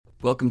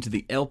Welcome to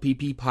the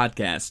LPP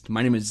podcast.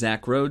 My name is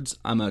Zach Rhodes.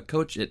 I'm a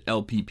coach at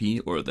LPP,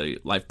 or the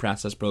Life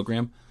Process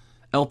Program.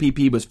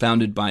 LPP was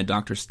founded by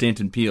Dr.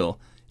 Stanton Peele.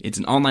 It's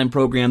an online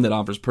program that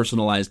offers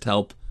personalized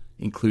help,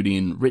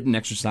 including written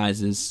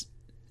exercises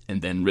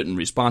and then written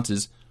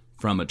responses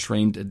from a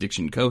trained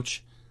addiction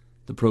coach.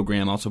 The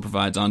program also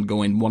provides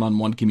ongoing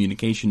one-on-one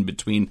communication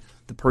between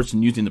the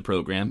person using the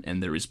program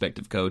and their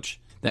respective coach.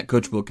 That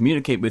coach will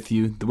communicate with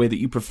you the way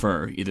that you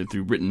prefer, either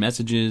through written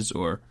messages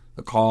or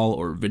a call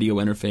or video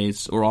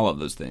interface, or all of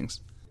those things.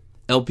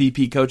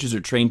 LPP coaches are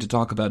trained to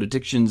talk about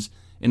addictions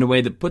in a way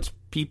that puts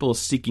people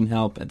seeking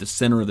help at the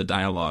center of the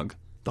dialogue.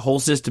 The whole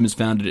system is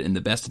founded in the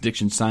best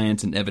addiction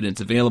science and evidence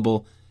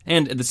available,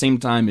 and at the same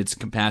time it's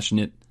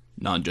compassionate,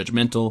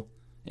 non-judgmental,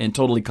 and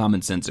totally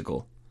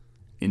commonsensical.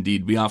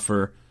 Indeed, we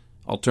offer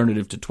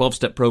alternative to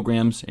 12-step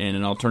programs and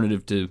an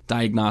alternative to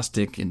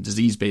diagnostic and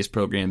disease-based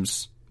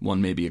programs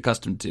one may be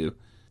accustomed to.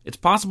 It's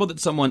possible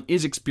that someone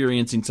is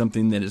experiencing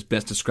something that is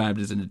best described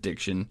as an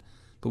addiction,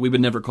 but we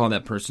would never call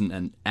that person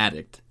an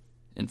addict.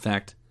 In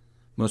fact,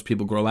 most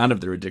people grow out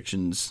of their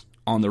addictions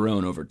on their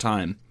own over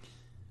time,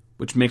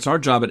 which makes our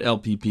job at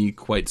LPP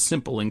quite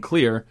simple and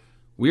clear.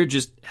 We're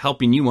just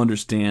helping you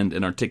understand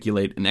and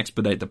articulate and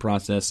expedite the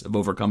process of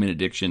overcoming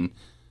addiction,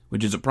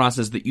 which is a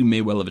process that you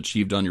may well have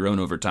achieved on your own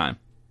over time.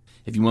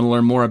 If you want to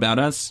learn more about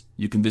us,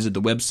 you can visit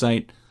the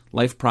website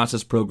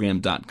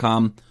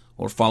lifeprocessprogram.com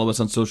or follow us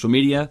on social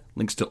media.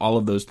 Links to all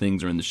of those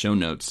things are in the show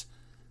notes.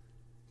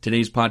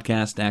 Today's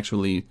podcast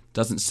actually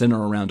doesn't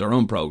center around our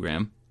own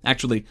program.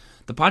 Actually,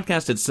 the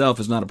podcast itself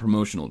is not a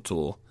promotional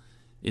tool.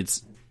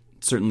 It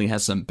certainly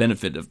has some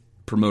benefit of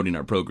promoting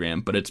our program,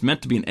 but it's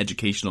meant to be an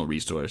educational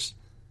resource.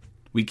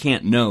 We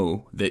can't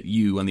know that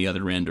you, on the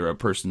other end, are a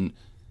person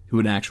who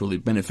would actually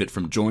benefit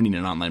from joining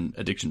an online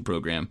addiction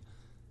program.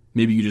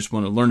 Maybe you just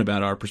want to learn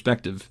about our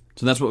perspective.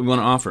 So that's what we want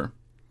to offer.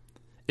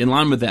 In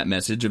line with that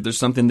message, if there's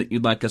something that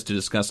you'd like us to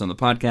discuss on the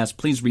podcast,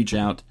 please reach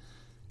out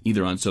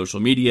either on social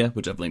media,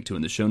 which I've linked to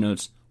in the show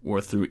notes,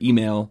 or through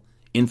email,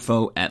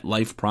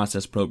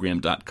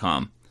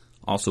 info@lifeprocessprogram.com,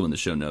 also in the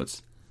show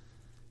notes.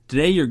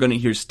 Today you're going to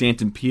hear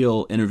Stanton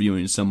Peele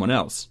interviewing someone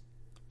else.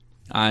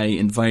 I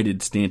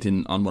invited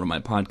Stanton on one of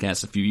my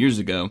podcasts a few years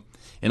ago,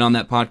 and on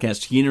that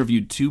podcast he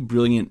interviewed two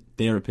brilliant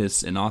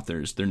therapists and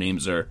authors. Their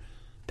names are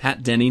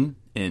Pat Denning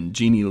and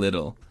Jeannie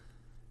Little.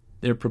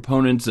 They're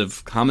proponents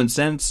of common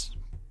sense,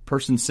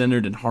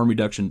 person-centered, and harm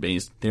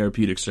reduction-based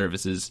therapeutic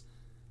services,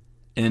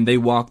 and they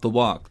walk the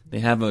walk.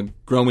 They have a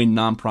growing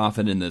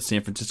nonprofit in the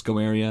San Francisco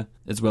area,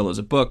 as well as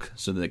a book,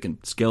 so that they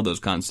can scale those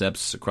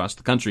concepts across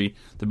the country.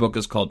 The book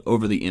is called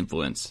Over the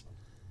Influence.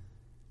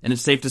 And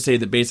it's safe to say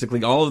that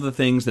basically all of the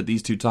things that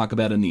these two talk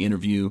about in the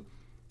interview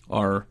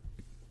are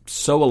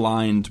so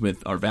aligned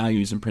with our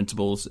values and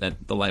principles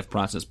at the Life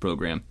Process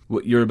Program.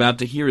 What you're about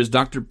to hear is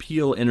Dr.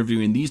 Peele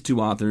interviewing these two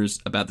authors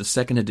about the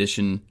second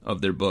edition of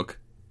their book,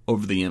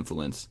 Over the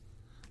Influence.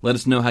 Let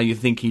us know how you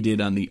think he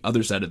did on the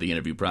other side of the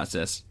interview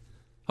process.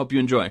 Hope you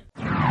enjoy.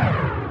 Pat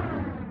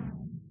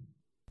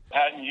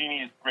and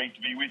Jeannie, it's great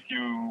to be with you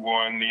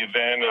on the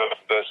event of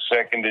the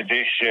second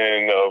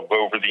edition of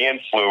Over the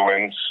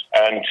Influence,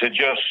 and to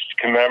just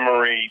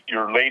commemorate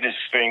your latest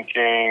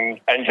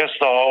thinking and just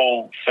the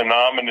whole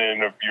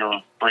phenomenon of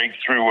your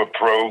breakthrough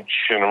approach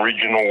and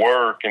original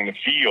work in the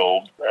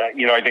field.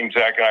 I think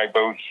Zach and I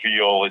both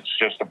feel it's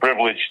just a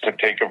privilege to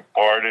take a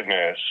part in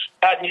this.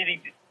 Pat and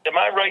Jeannie, am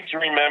I right to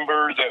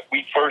remember that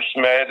we first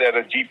met at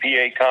a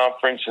GPA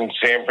conference in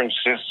San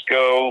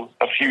Francisco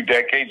a few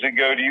decades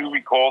ago? Do you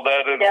recall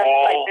that at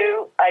all?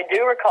 Yes, I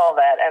do recall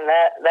that, and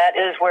that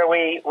is where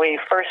we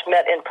first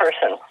met in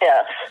person,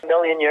 yes, a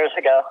million years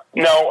ago.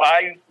 No,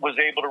 I was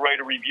able to write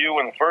a review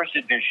in the first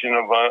edition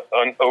of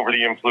on Over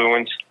the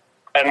Influence,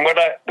 and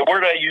the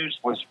word I used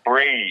was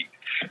brave.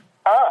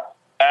 Ah.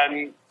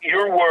 And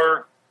your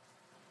work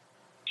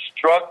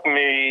struck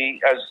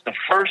me as the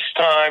first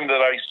time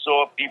that I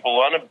saw people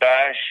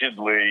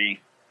unabashedly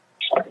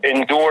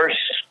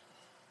endorse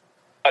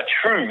a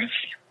truth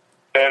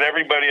that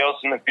everybody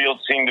else in the field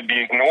seemed to be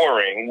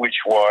ignoring,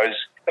 which was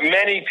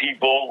many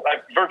people,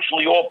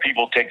 virtually all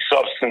people, take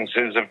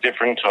substances of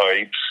different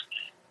types,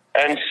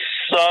 and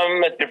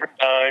some at different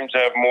times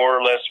have more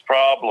or less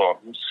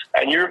problems.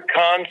 And your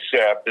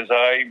concept, as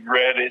I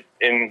read it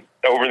in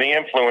Over the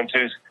Influence,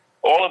 is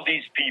all of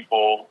these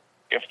people,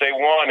 if they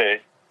want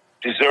it,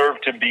 deserve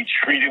to be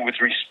treated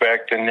with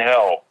respect and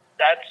help.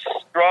 That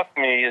struck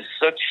me as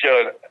such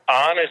an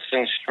honest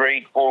and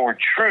straightforward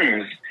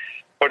truth,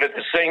 but at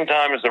the same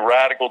time as a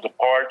radical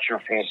departure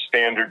from the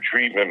standard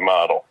treatment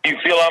model. Do you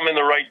feel I'm in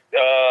the right,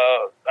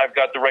 I've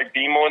got the right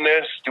beam on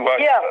this?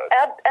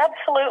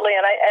 Absolutely,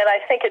 and I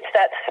think it's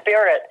that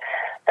spirit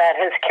that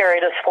has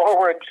carried us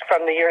forward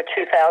from the year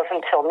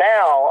 2000 till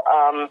now.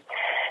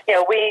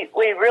 We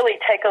really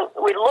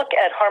we look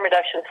at harm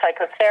reduction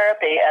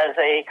psychotherapy as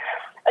a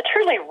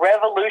truly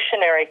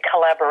revolutionary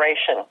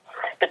collaboration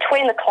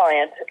between the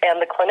client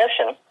and the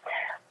clinician,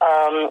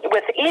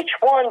 with each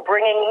one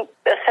bringing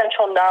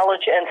essential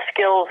knowledge and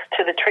skills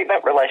to the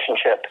treatment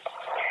relationship.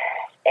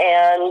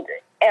 And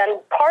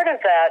part of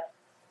that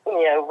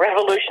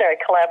revolutionary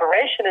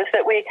collaboration is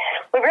that we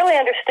really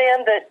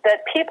understand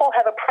that people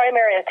have a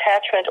primary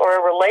attachment or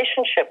a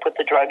relationship with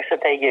the drugs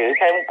that they use,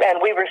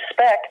 and we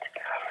respect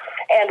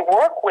and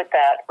work with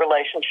that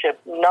relationship,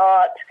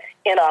 not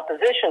in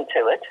opposition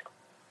to it.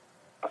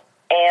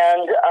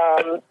 And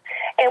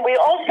we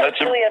also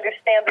really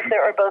understand that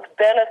there are both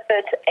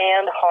benefits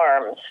and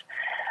harms.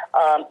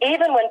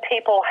 Even when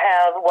people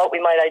have what we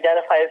might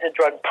identify as a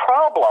drug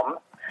problem,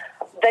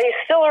 they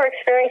still are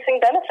experiencing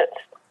benefits.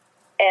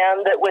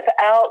 And that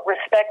without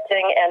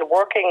respecting and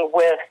working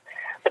with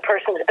the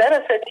person's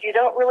benefits, you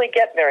don't really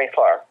get very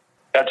far.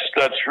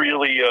 That's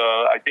really,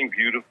 I think,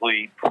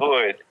 beautifully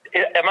put.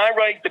 Am I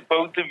right that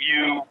both of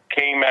you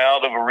came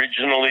out of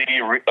originally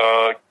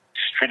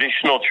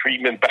traditional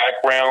treatment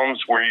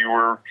backgrounds where you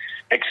were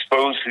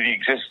exposed to the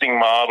existing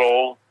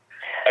model?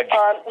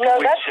 No,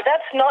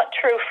 that's not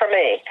true for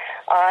me.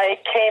 I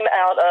came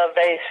out of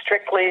a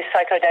strictly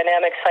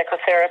psychodynamic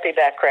psychotherapy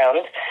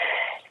background,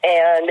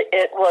 and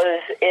it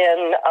was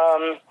in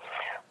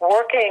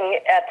working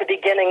at the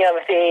beginning of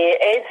the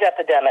AIDS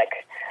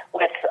epidemic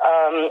with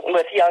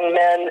young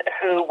men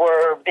who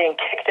were being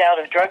kicked out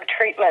of drug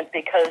treatment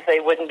because they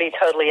wouldn't be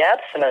totally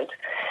abstinent,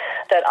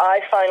 that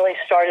I finally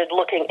started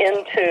looking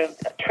into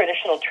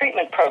traditional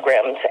treatment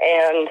programs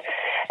and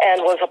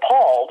was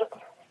appalled.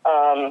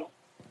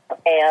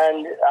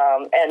 And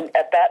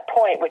at that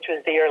point, which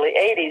was the early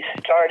 80s,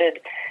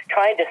 started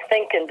trying to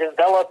think and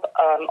develop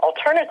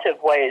alternative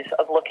ways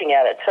of looking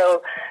at it.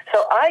 So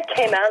I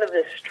came out of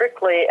this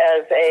strictly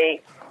as a,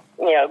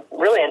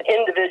 really an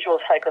individual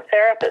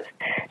psychotherapist.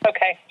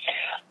 Okay.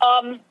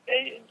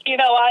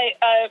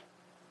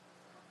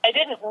 I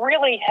didn't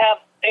really have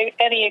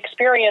any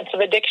experience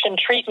of addiction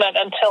treatment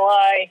until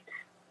I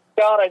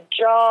got a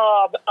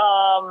job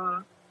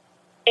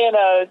in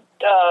a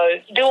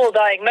dual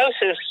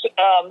diagnosis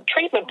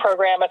treatment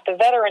program at the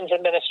Veterans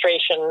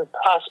Administration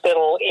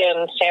Hospital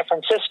in San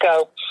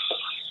Francisco.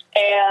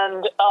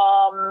 And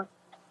all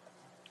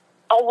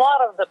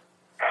of the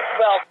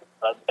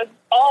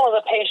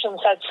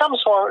patients had some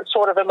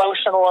sort of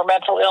emotional or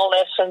mental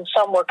illness, and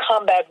some were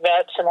combat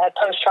vets and had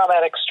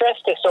post-traumatic stress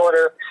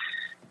disorder.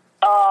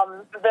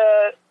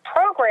 The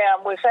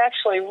program was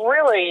actually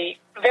really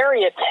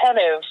very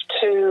attentive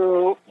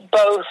to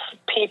both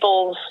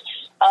people's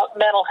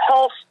mental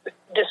health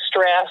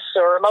distress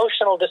or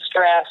emotional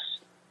distress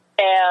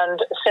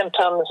and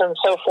symptoms and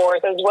so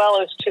forth, as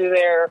well as to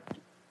their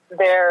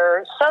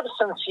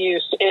substance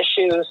use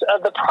issues.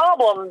 The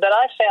problem that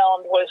I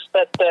found was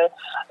that the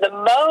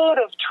mode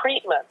of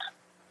treatment,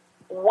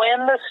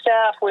 when the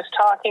staff was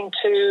talking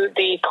to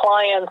the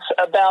clients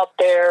about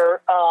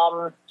their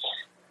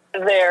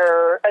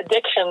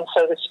addiction,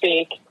 so to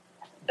speak,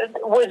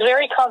 was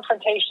very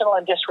confrontational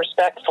and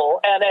disrespectful.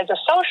 And as a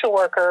social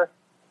worker,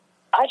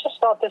 I just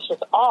thought this was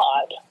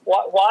odd.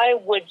 Why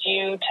would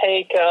you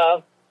take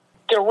a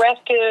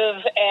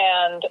directive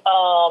and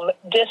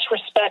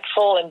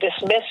disrespectful and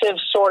dismissive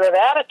sort of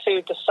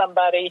attitude to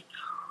somebody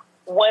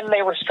when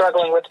they were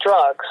struggling with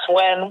drugs?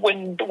 When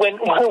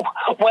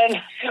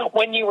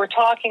you were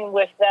talking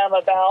with them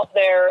about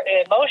their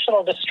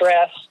emotional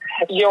distress,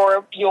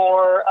 your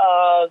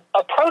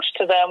approach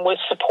to them was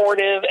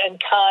supportive and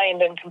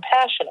kind and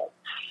compassionate.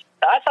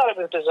 I thought it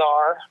was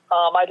bizarre.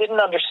 I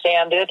didn't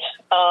understand it.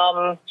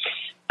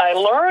 I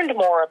learned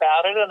more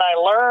about it, and I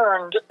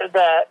learned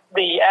that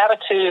the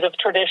attitude of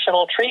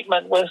traditional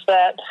treatment was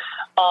that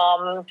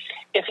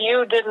if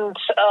you didn't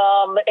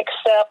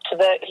accept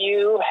that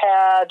you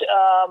had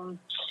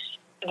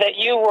that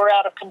you were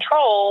out of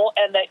control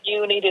and that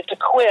you needed to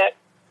quit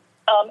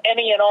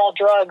any and all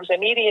drugs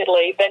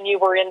immediately, then you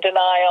were in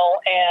denial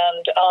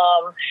and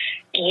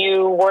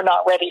you were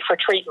not ready for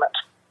treatment.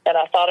 And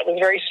I thought it was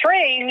very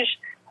strange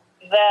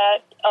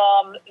that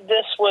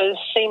this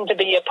seemed to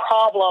be a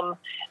problem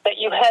that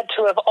you had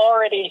to have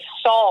already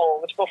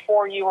solved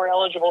before you were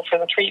eligible for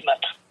the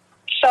treatment.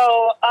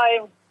 So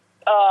I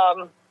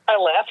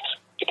left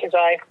because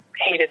I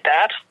hated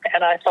that,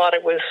 and I thought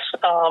it was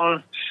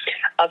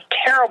a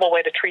terrible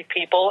way to treat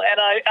people. And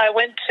I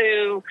went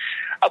to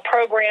a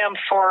program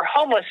for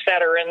homeless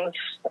veterans,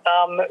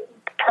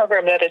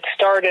 program that had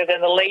started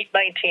in the late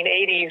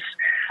 1980s,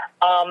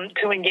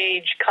 to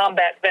engage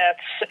combat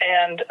vets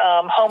and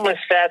homeless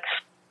vets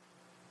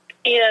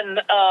in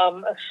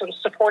sort of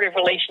supportive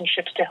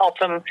relationships to help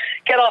them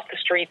get off the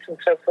streets and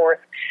so forth.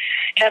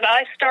 And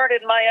I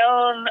started my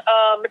own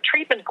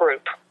treatment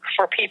group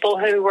for people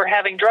who were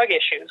having drug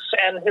issues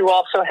and who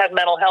also had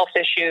mental health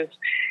issues.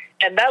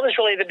 And that was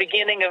really the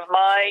beginning of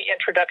my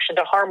introduction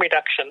to harm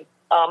reduction.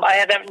 I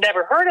had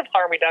never heard of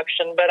harm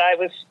reduction, but I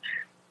was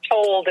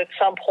told at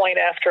some point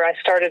after I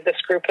started this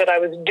group that I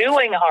was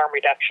doing harm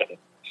reduction,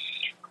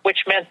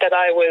 which meant that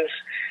I was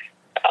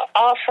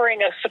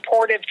offering a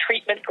supportive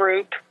treatment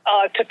group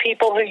to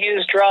people who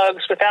use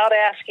drugs without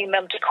asking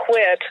them to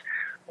quit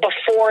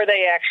before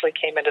they actually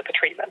came into the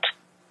treatment.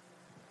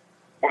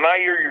 When I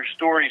hear your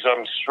stories,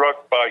 I'm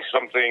struck by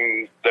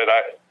something that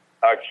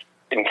I've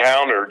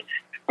encountered,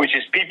 which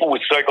is people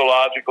with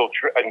psychological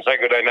and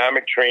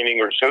psychodynamic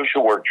training or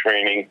social work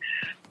training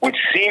would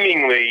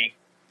seemingly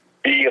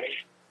be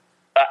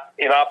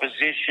in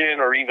opposition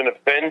or even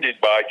offended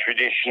by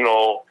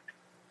traditional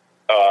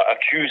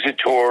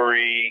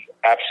accusatory,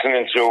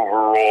 abstinence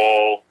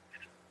overall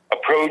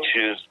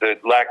approaches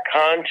that lack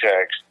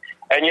context.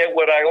 And yet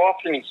what I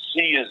often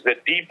see is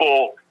that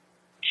people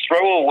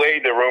throw away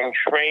their own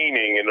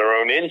training and their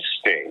own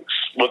instincts,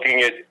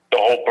 looking at the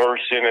whole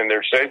person and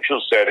their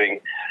social setting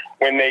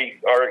when they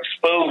are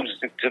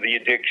exposed to the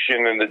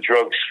addiction and the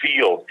drugs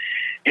field.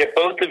 Yet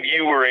both of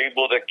you were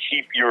able to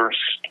keep your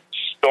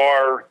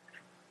star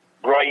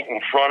bright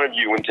in front of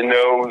you and to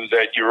know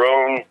that your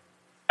own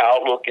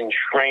outlook and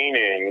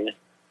training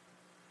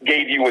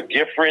gave you a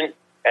different,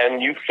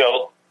 and you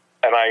felt,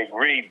 and I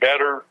agree,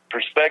 better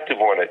perspective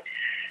on it.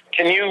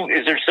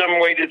 Is there some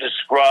way to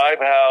describe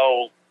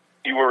how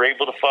you were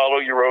able to follow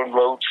your own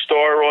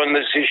lodestar on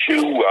this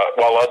issue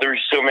while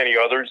so many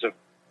others have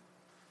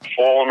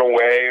fallen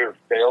away or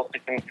failed to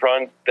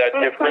confront that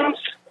difference?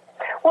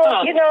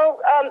 Well,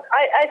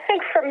 I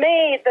think for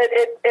me that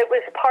it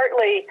was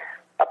partly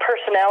a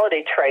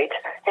personality trait,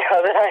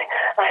 that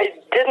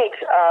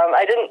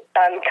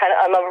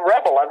I'm a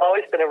rebel. I've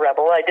always been a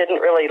rebel. I didn't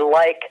really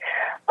like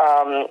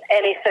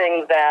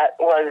anything that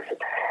was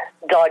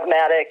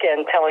dogmatic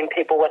and telling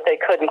people what they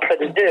could and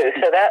couldn't do.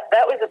 So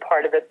that was a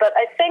part of it. But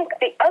I think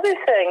the other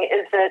thing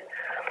is that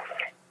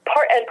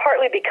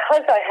partly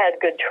because I had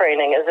good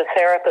training as a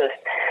therapist,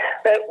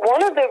 that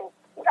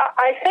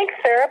I think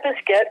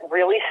therapists get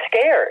really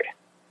scared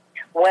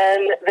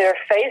when they're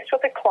faced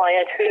with a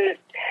client who's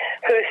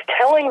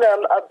telling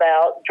them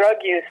about drug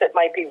use that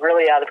might be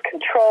really out of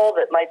control,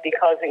 that might be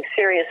causing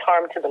serious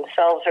harm to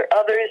themselves or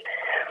others.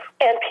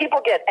 And people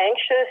get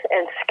anxious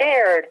and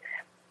scared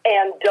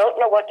and don't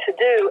know what to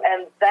do.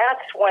 And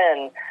that's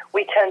when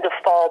we tend to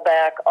fall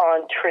back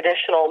on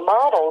traditional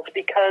models,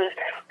 because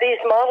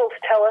these models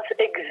tell us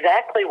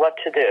exactly what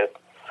to do.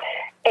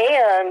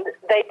 And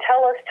they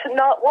tell us to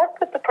not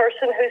work with the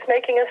person who's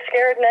making us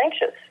scared and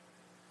anxious.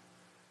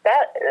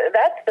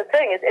 That's the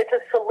thing. It's a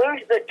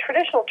solution. The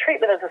traditional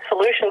treatment is a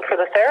solution for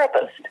the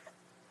therapist.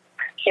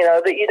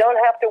 That you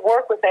don't have to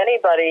work with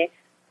anybody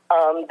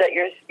that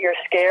you're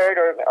scared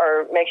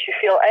or makes you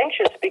feel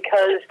anxious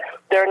because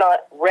they're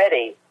not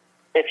ready,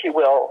 if you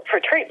will, for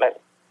treatment.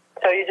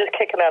 So you just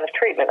kick them out of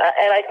treatment.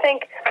 And I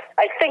think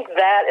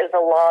that is a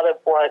lot of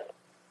what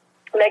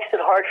makes it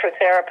hard for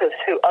therapists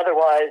who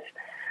otherwise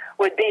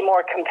would be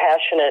more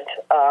compassionate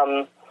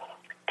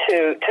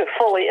to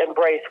fully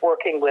embrace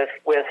working with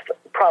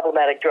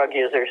problematic drug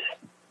users.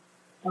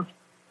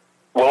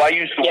 Well, I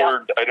use the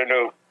word,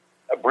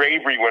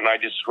 bravery when I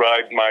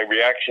describe my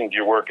reaction to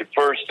your work at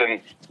first,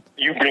 and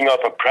you bring up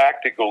a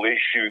practical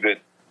issue that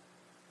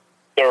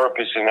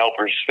therapists and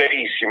helpers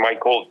face. You might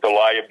call it the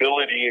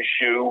liability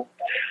issue.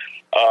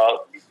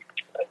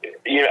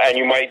 And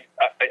you might,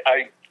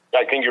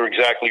 I think you're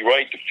exactly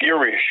right, the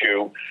fear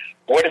issue.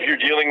 What if you're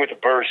dealing with a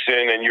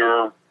person and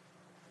you're,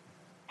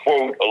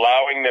 quote,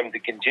 allowing them to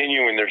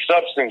continue in their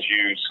substance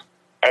use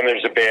and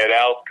there's a bad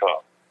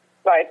outcome?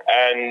 Right.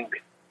 And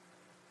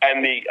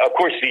of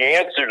course, the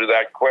answer to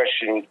that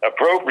question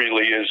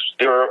appropriately is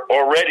there are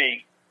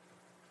already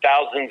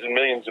thousands and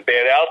millions of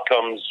bad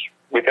outcomes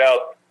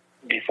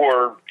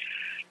before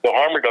the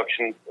harm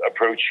reduction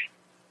approach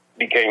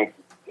became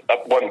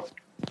one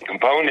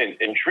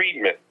component in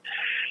treatment.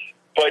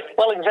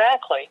 Well,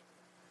 exactly.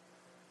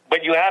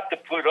 But you have to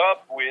put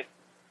up with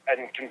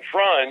and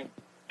confront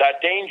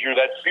that danger,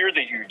 that fear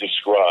that you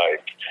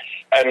described.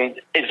 And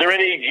is there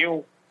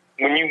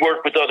when you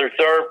work with other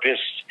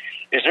therapists,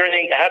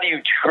 how do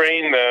you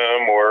train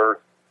them or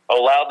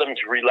allow them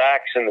to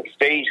relax in the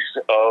face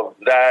of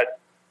that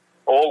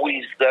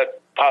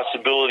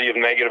possibility of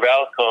negative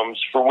outcomes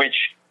for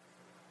which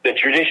the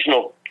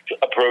traditional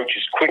approach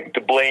is quick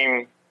to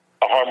blame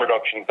a harm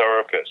reduction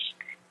therapist?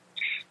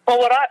 Well,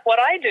 what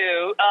I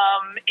do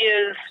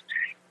is,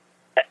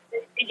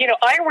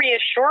 I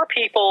reassure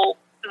people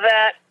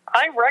that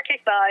I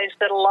recognize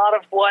that a lot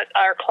of what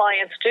our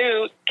clients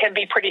do can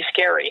be pretty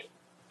scary,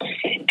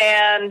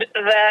 and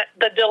that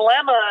the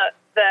dilemma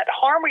that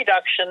harm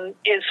reduction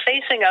is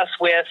facing us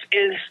with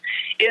is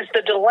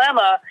the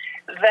dilemma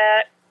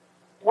that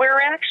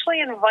we're actually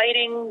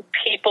inviting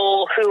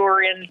people who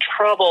are in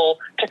trouble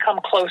to come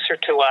closer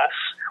to us.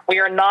 We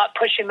are not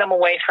pushing them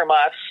away from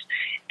us.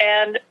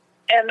 And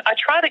I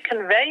try to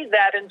convey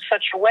that in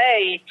such a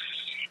way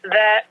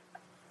that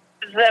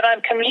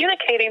I'm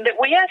communicating that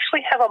we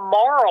actually have a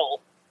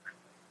moral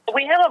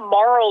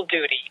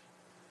duty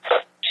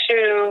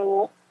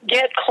to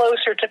get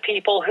closer to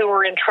people who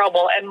are in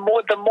trouble. And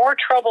the more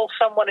trouble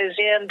someone is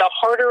in, the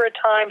harder a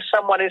time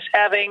someone is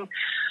having,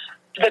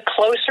 the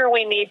closer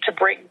we need to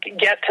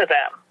get to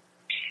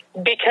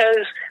them.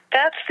 Because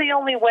that's the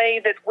only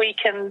way that we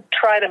can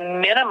try to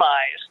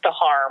minimize the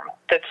harm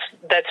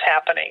that's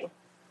happening.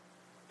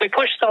 We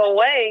push them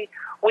away,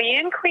 we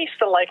increase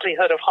the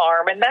likelihood of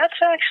harm, and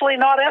that's actually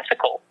not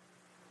ethical.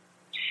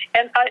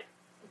 And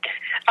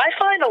I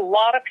find a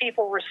lot of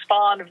people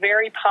respond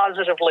very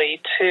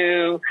positively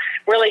to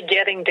really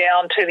getting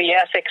down to the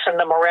ethics and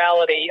the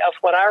morality of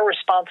what our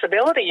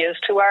responsibility is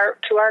to our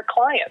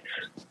clients,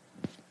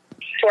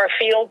 to our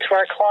field, to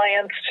our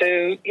clients,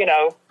 to, you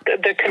know,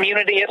 the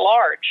community at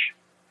large.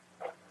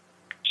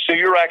 So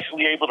you're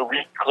actually able to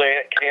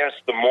recast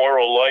the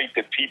moral light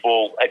that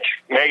people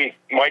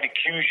might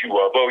accuse you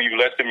of. Oh, you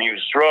let them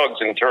use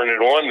drugs and turn it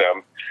on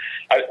them.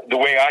 The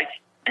way I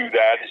do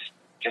that is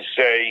to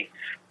say,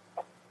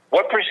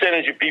 what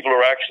percentage of people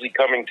are actually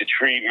coming to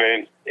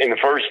treatment in the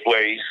first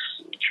place,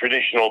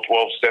 traditional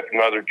 12-step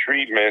and other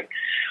treatment?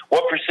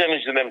 What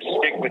percentage of them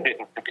stick with it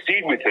and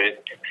succeed with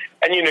it?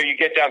 And, you know, you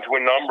get down to a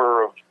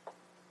number of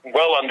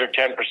well under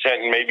 10%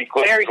 and maybe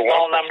close to 1%. Very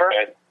small number.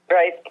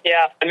 Right,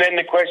 yeah. And then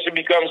the question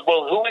becomes,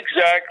 well, who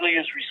exactly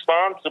is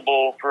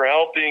responsible for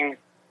helping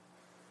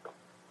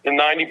the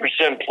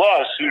 90%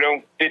 plus who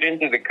don't fit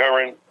into the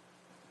current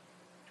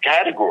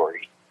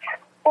category?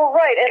 Well,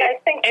 right, and I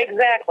think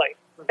exactly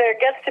there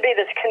gets to be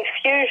this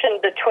confusion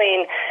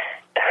between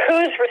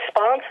who's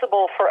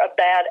responsible for a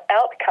bad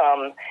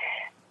outcome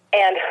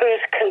and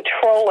who's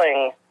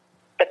controlling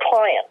the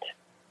client.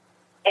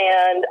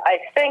 And I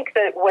think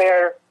that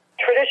where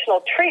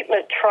traditional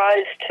treatment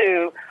tries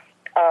to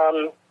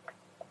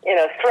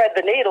thread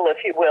the needle, if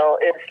you will,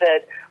 is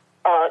that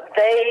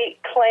they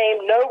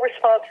claim no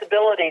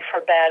responsibility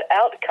for bad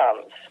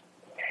outcomes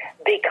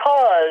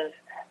because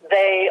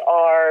they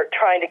are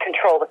trying to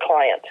control the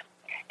client.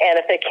 And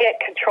if they can't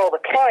control the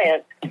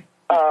client,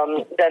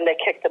 then they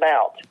kick them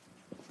out.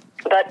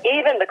 But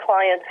even the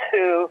clients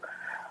who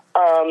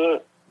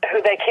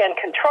they can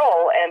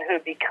control and who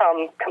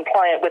become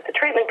compliant with the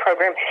treatment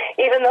program,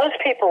 even those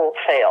people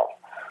fail.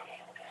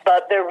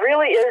 But there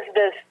really is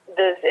this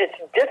it's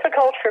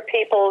difficult for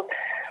people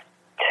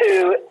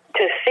to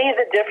see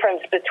the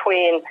difference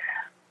between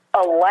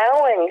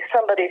allowing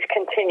somebody's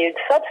continued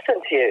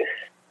substance use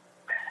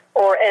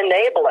or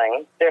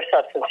enabling their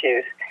substance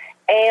use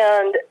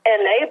and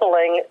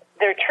enabling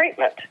their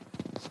treatment,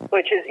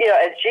 which is, you know,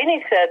 as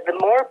Jeannie said, the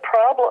more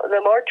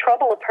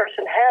trouble a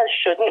person has,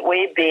 shouldn't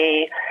we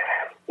be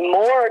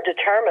more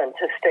determined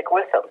to stick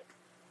with them?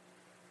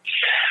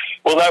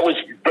 Well, that was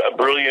a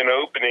brilliant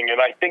opening,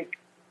 and I think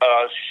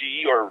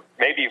she, or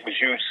maybe it was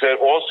you,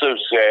 also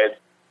said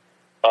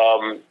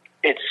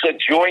it's a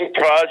joint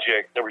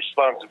project, the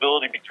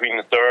responsibility between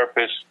the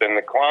therapist and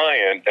the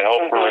client, the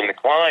helper and the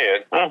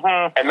client,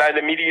 and that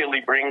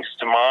immediately brings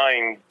to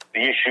mind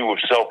the issue of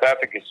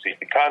self-efficacy.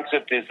 The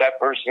concept is that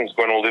person's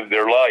going to live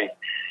their life.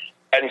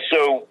 And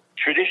so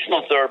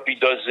traditional therapy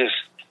does this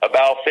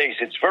about face.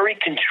 It's very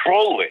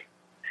controlling.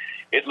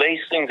 It lays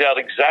things out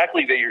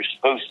exactly that you're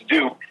supposed to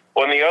do.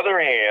 On the other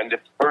hand, if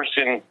the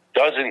person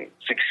doesn't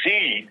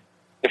succeed,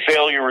 the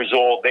failure is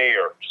all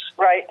theirs.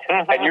 Right.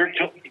 And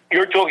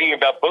you're talking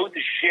about both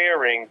the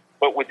sharing,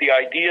 but with the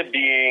idea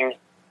being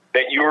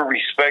that you're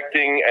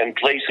respecting and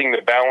placing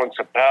the balance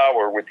of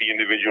power with the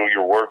individual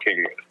you're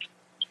working with.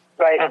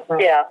 Right.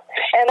 Yeah.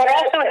 And but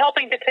also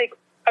helping to take,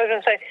 I was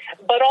going to say,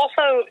 but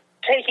also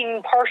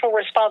taking partial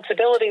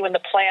responsibility when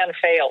the plan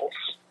fails.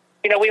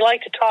 You know, we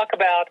like to talk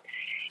about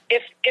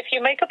if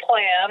you make a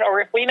plan,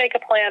 or if we make a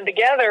plan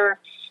together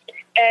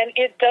and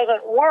it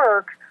doesn't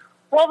work,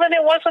 well, then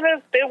it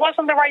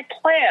wasn't the right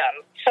plan.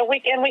 So we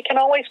can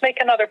always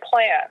make another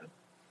plan,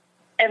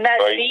 and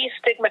that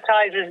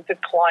destigmatizes the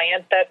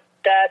client.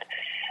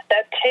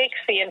 That takes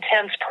the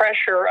intense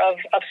pressure of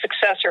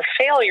success or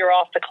failure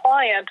off the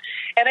client,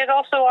 and it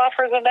also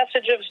offers a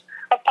message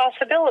of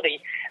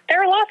possibility.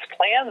 There are lots of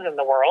plans in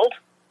the world.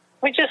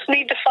 We just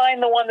need to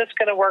find the one that's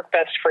going to work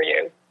best for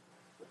you.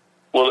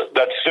 Well,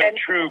 that's so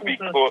true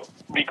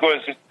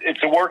because it's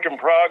a work in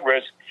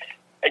progress,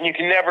 and you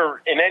can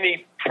never, in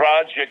any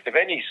project of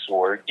any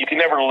sort, you can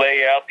never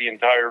lay out the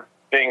entire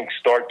thing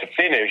start to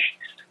finish.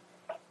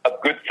 A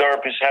good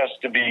therapist has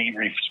to be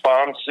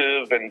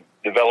responsive and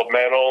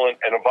developmental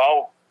and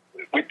evolve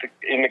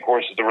in the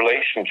course of the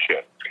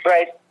relationship.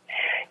 Right.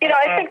 You know,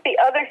 I think the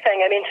other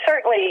thing, I mean,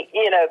 certainly,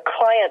 you know,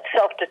 client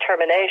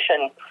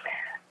self-determination,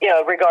 you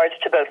know, regards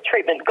to both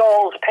treatment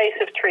goals, pace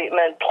of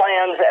treatment,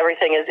 plans,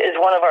 everything is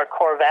one of our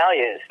core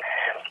values.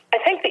 I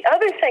think the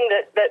other thing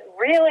that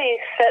really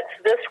sets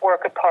this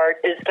work apart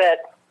is that,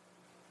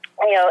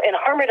 you know, in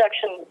harm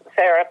reduction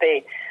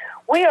therapy,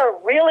 we are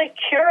really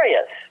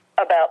curious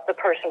about the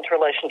person's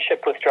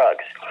relationship with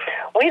drugs.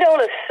 We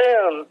don't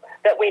assume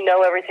that we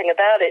know everything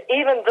about it,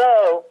 even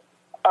though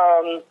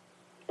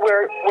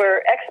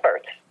we're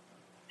experts.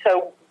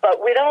 So,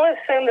 but we don't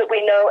assume that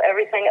we know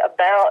everything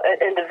about an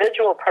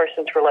individual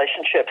person's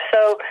relationship.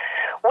 So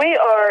we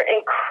are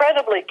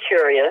incredibly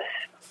curious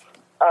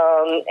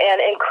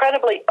and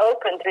incredibly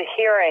open to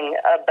hearing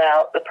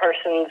about the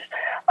person's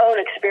own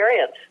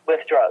experience with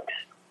drugs.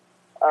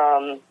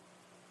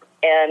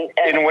 And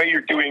in a way,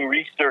 you're doing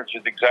research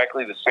at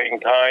exactly the same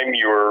time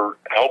you're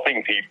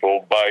helping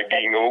people by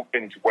being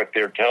open to what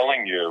they're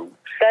telling you.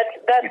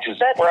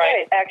 That's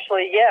right.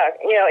 Actually, yeah.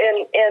 You know,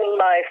 in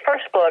my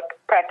first book,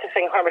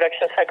 Practicing Harm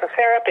Reduction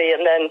Psychotherapy,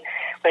 and then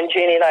when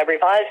Jeannie and I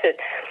revised it,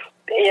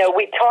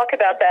 we talk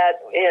about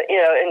that,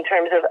 in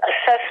terms of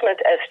assessment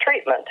as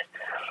treatment.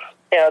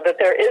 That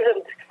there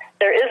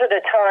isn't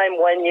a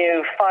time when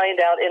you find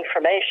out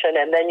information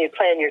and then you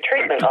plan your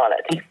treatment on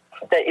it.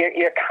 That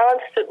you're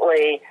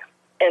constantly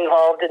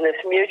involved in this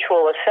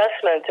mutual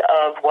assessment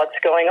of what's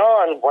going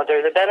on, what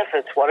are the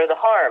benefits, what are the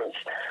harms,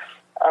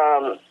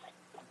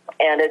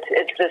 and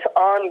it's this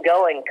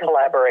ongoing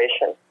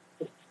collaboration.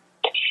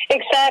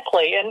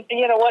 Exactly, and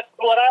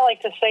what I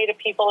like to say to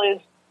people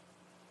is,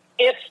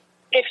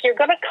 if you're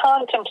going to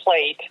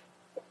contemplate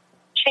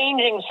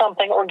changing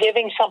something or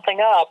giving something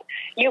up,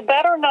 you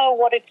better know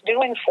what it's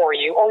doing for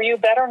you, or you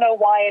better know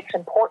why it's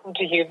important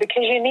to you,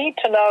 because you need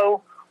to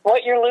know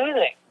what you're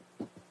losing.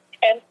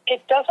 And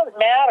it doesn't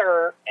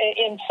matter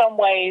in some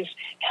ways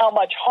how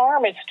much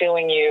harm it's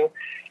doing you.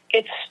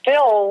 It's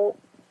still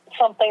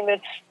something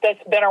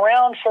that's been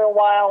around for a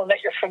while and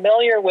that you're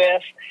familiar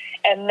with,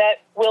 and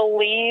that will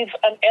leave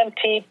an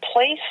empty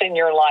place in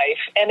your life.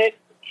 And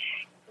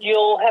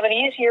you'll have an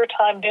easier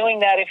time doing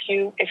that if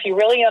you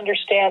really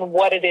understand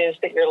what it is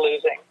that you're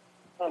losing.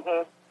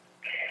 Mm-hmm.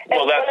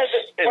 Well,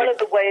 one of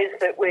the ways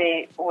that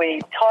we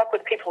talk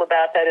with people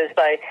about that is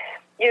by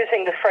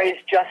using the phrase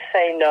 "just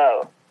say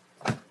no,"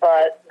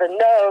 but the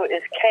no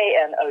is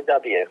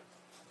KNOW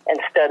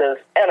instead of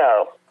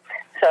NO.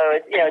 So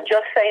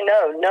just say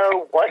no.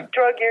 Know what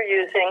drug you're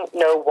using.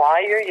 Know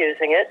why you're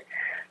using it.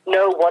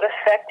 Know what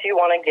effect you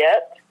want to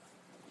get.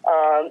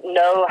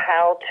 Know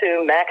how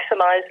to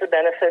maximize the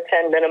benefits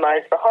and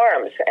minimize the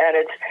harms.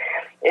 And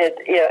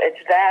it's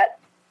that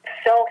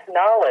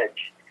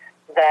self-knowledge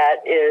that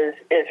is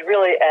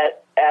really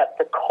at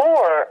the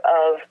core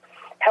of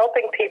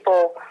helping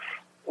people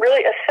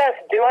really assess,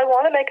 do I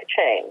want to make a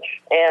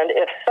change? And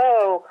if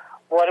so,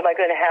 what am I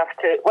going to have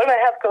to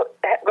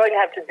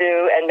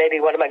do, and maybe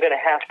what am I going to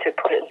have to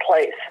put in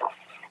place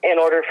in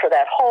order for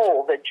that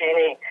whole that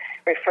Jeannie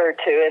referred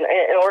to, and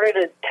in order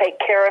to take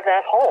care of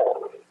that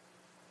whole.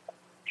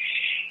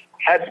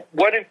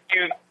 What has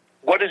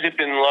it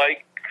been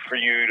like for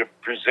you to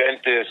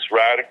present this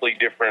radically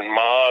different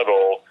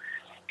model?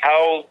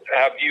 How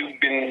have you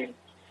been,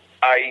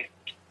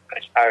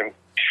 I'm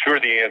sure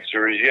the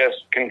answer is yes,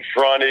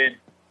 confronted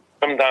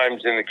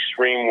sometimes in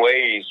extreme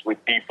ways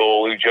with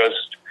people who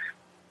just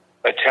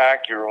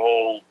attack your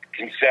whole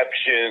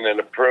conception and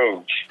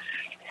approach.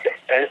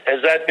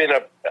 Has that been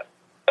a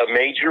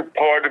major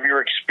part of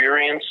your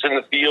experience in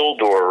the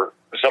field, or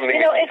something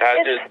that you've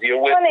had to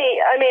deal with? It's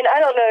funny. I mean, I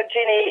don't know,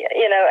 Jeannie,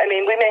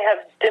 we may have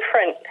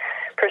different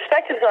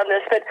perspectives on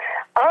this, but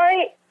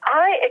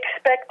I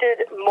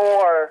expected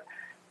more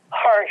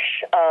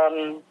harsh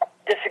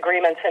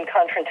disagreements and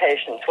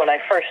confrontations when I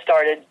first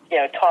started,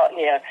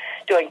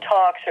 doing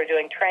talks or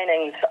doing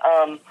trainings,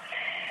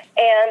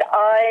 and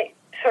I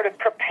sort of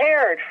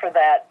prepared for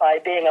that by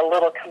being a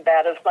little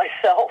combative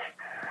myself.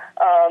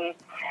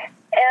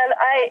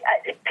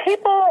 And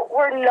people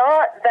were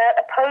not that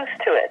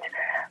opposed to it.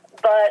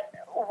 But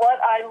what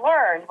I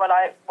learned, what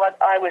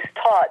I was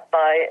taught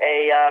by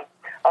a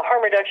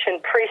harm reduction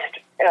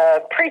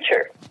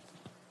preacher,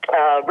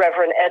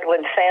 Reverend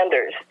Edwin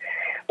Sanders,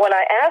 when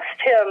I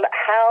asked him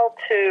how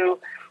to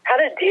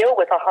deal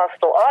with a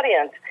hostile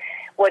audience,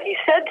 what he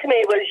said to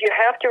me was, you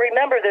have to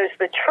remember there's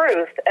the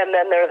truth and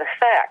then there are the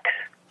facts.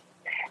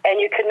 And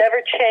you can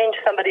never change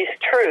somebody's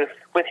truth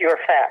with your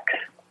facts.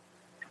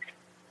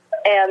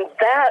 And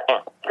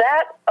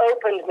that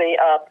opened me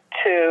up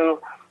to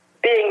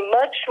being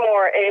much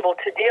more able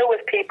to deal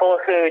with people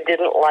who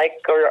didn't like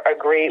or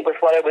agree with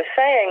what I was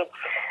saying,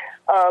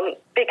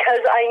 because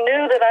I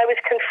knew that I was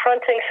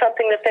confronting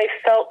something that they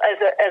felt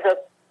as a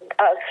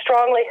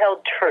strongly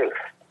held truth,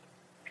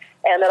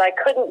 and that I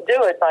couldn't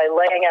do it by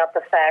laying out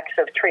the facts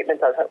of treatment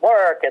doesn't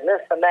work and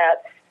this and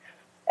that.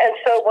 And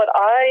so what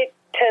I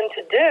tend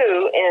to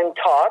do in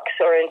talks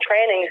or in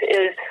trainings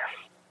is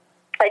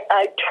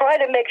I try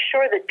to make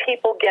sure that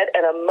people get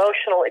an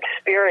emotional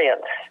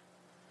experience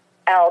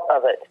out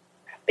of it,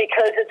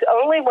 because it's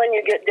only when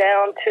you get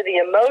down to the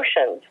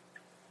emotions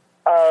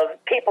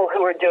of people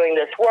who are doing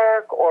this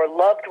work or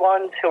loved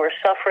ones who are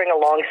suffering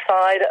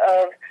alongside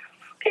of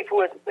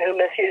people who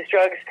misuse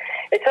drugs,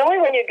 it's only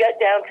when you get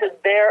down to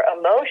their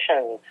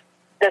emotions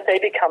that they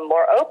become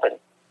more open.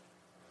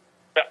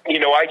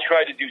 I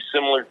try to do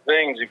similar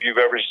things. If you've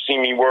ever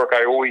seen me work,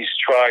 I always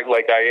try,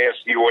 like I ask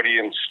the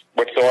audience,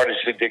 what's the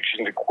hardest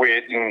addiction to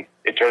quit? And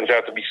it turns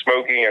out to be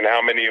smoking, and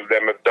how many of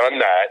them have done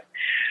that.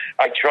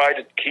 I try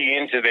to key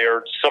into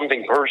there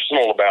something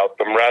personal about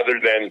them rather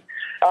than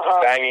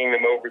banging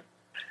them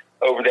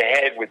over the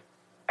head with,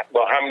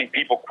 well, how many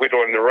people quit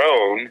on their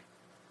own?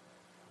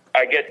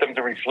 I get them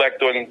to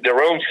reflect on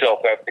their own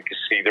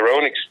self-efficacy, their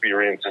own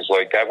experiences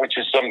like that, which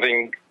is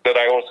something that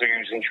I also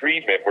use in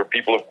treatment, where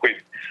people have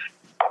quit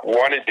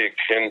one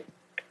addiction.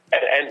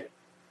 And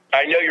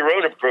I know your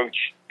own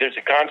approach, there's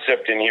a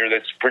concept in here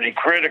that's pretty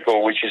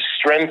critical, which is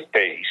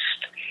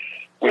strength-based,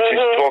 which is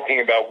talking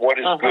about what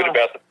is good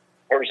about the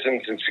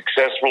person's and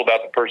successful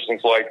about the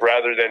person's life,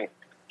 rather than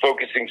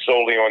focusing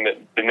solely on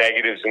the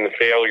negatives and the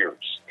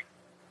failures.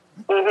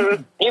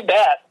 You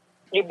bet.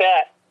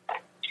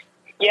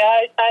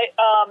 Yeah,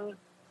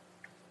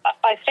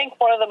 I think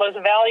one of the most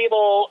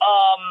valuable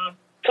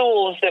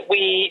tools that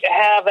we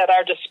have at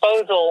our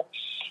disposal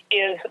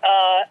is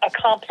a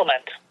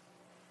compliment.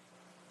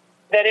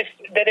 That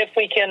if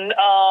we can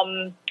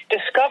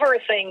discover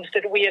things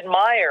that we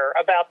admire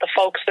about the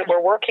folks that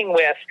we're working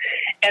with,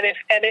 and if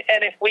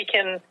we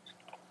can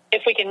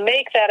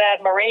make that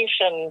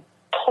admiration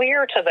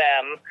clear to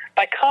them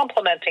by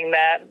complimenting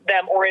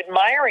them or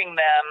admiring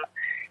them,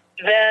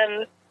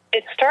 then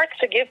it starts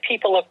to give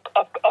people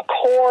a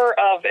core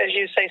of, as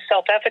you say,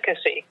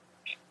 self-efficacy.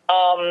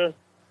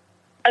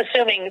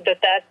 Assuming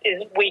that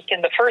is weak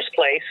in the first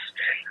place,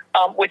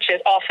 which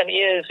it often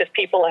is if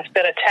people have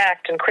been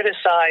attacked and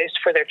criticized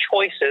for their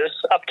choices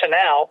up to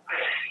now.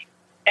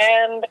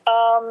 And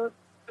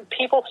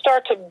people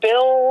start to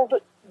build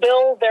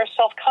their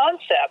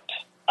self-concept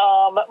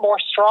more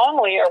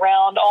strongly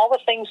around all the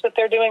things that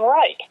they're doing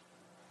right.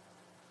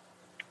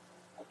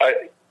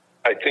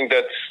 I think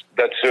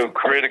that's so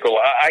critical.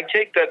 I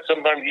take that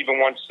sometimes even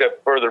one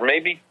step further.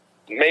 Maybe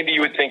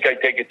you would think I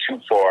take it too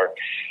far.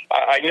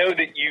 I know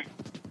that you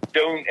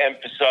don't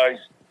emphasize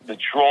the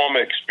trauma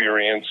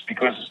experience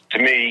because, to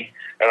me,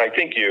 and I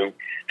think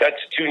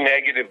that's too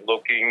negative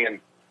looking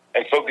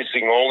and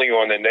focusing only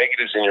on the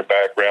negatives in your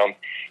background.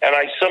 And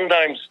I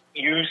sometimes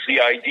use the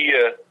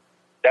idea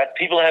that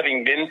people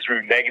having been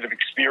through negative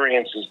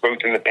experiences,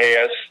 both in the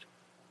past,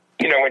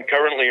 and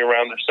currently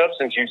around their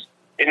substance use,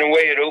 in a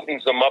way it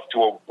opens them up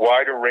to a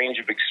wider range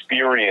of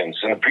experience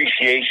and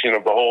appreciation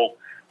of the whole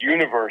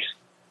universe.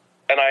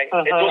 And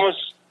it's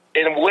almost,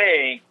 in a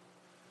way,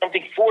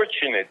 something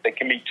fortunate that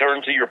can be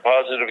turned to your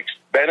positive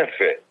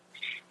benefit.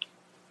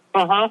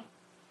 I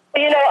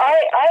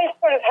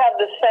sort of have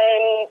the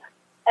same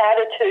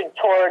attitude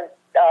toward,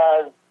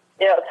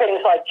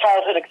 things like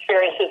childhood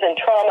experiences and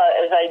trauma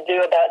as I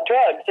do about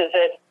drugs, is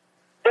that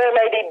there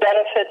may be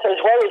benefits as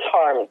well as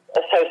harm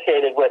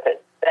associated with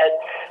it. That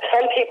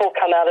some people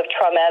come out of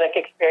traumatic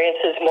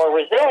experiences more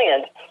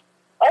resilient.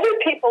 Other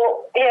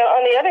people,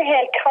 on the other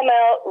hand, come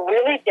out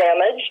really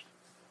damaged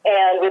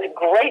and with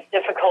great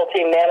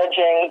difficulty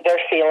managing their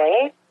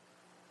feelings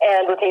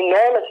and with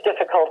enormous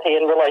difficulty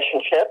in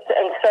relationships.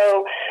 And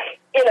so,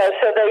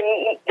 so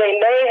they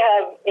may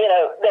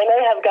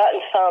have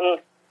gotten some,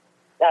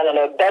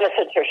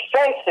 benefits or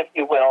strengths, if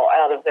you will,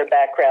 out of their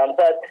background,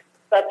 but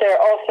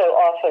they're also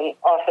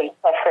often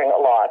suffering a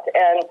lot.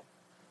 And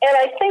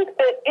I think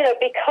that,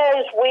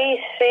 because we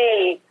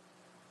see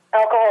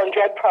alcohol and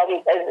drug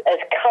problems as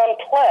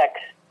complex,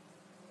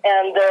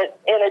 and that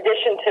in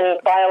addition to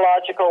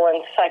biological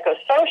and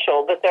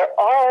psychosocial, that there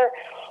are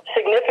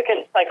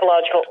significant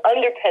psychological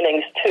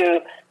underpinnings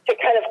to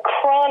kind of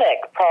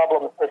chronic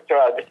problems with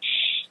drugs.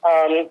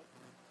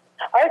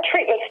 Our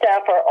treatment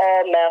staff are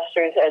all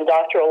master's and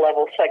doctoral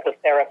level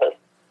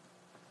psychotherapists,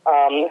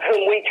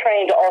 whom we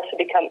train to also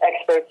become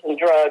experts in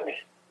drugs,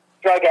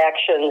 drug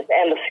actions,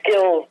 and the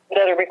skills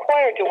that are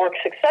required to work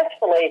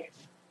successfully,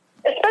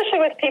 especially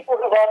with people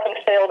who've often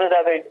failed at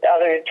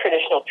other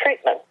traditional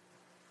treatments.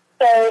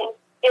 So,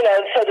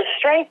 so the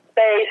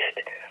strength-based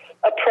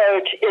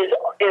approach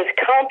is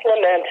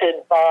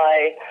complemented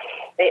by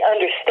the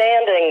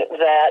understanding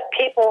that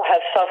people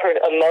have suffered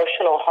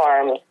emotional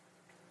harm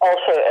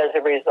also as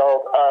a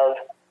result of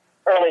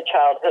early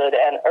childhood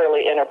and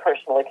early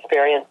interpersonal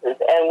experiences.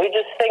 And we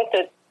just think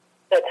that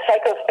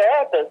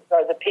psychotherapists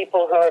are the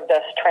people who are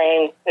best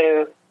trained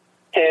to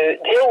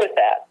deal with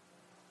that.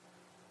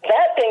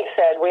 That being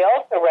said, we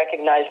also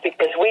recognize,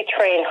 because we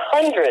train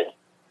hundreds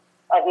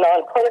of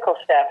non-clinical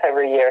staff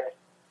every year,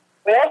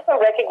 we also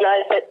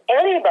recognize that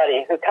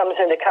anybody who comes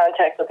into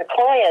contact with a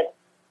client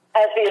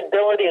has the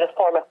ability to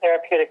form a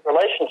therapeutic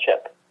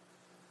relationship.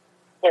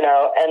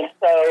 And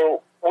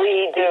so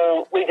we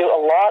do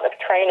a lot of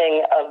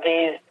training of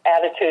these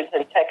attitudes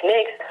and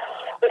techniques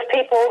with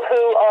people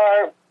who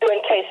are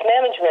doing case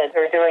management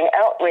or doing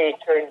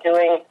outreach or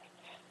doing,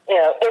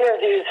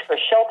 interviews for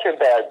shelter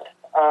beds,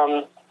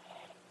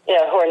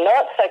 who are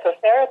not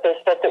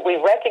psychotherapists, but that we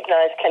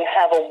recognize can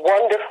have a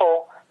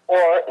wonderful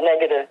or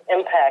negative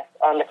impact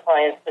on the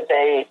clients that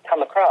they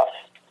come across.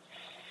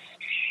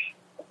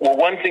 Well,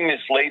 one thing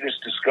this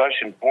latest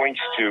discussion points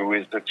to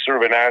is that sort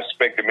of an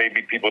aspect that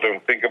maybe people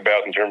don't think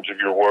about in terms of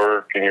your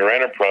work and your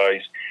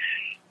enterprise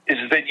is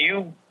that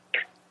you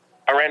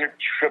are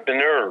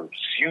entrepreneurs.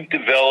 You've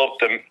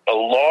developed a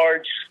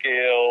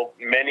large-scale,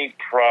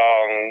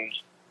 many-pronged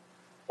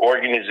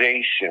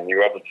organization.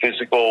 You have a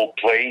physical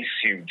place.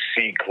 You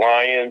see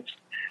clients.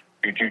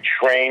 You do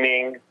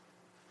training.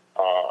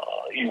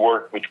 You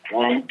work with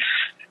groups.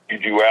 You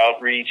do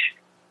outreach.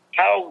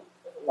 How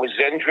was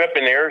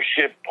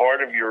entrepreneurship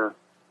part of your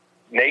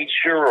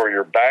nature or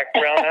your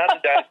background? How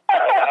did that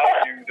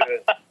help you?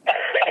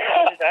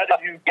 How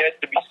did you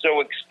get to be so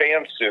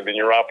expansive in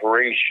your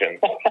operation?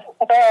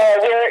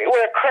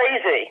 We're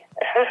crazy.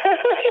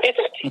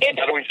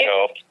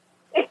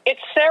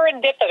 It's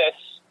serendipitous.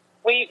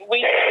 We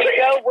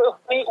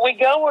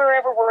go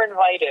wherever we're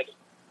invited.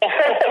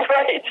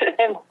 Right.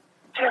 And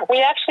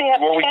we actually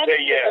have we say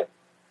yes.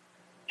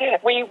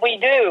 We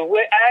do.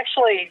 We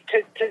actually,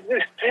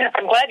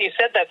 I'm glad you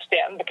said that,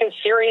 Stan, because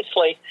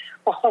seriously,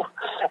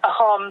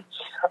 our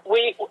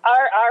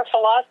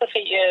philosophy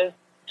is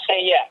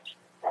say yes.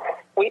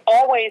 We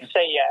always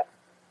say yes,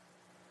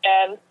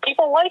 and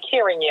people like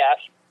hearing yes.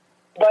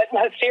 But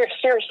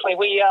seriously,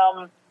 we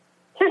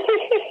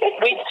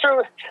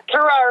through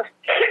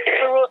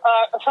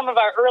some of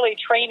our early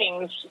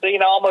trainings,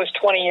 almost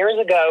 20 years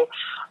ago,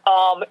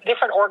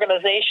 different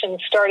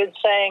organizations started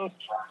saying,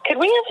 "Could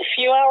we have a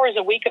few hours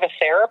a week of a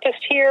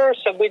therapist here?"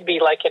 So we'd be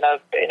like in a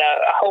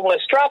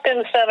homeless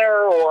drop-in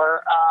center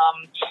or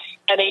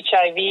an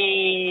HIV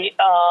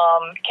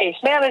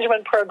case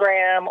management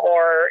program,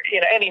 or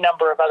any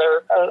number of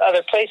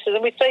other places,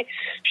 and we'd say,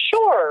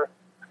 "Sure,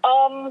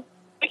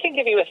 we can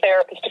give you a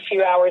therapist a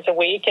few hours a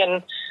week."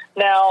 And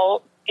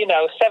now,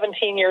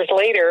 17 years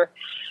later,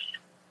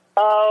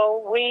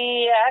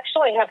 we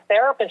actually have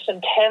therapists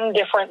in 10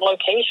 different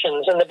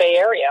locations in the Bay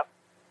Area.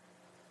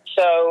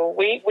 So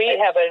we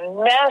have a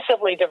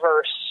massively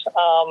diverse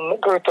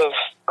group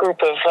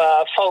of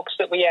folks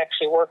that we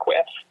actually work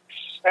with.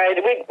 Right.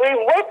 We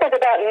work with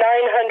about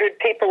 900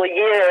 people a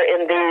year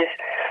in these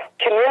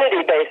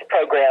community-based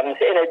programs,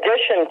 in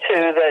addition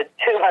to the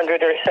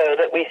 200 or so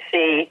that we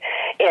see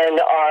in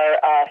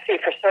our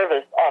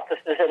fee-for-service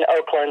offices in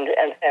Oakland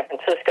and San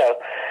Francisco.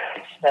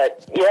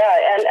 But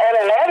and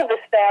a lot of the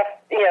staff,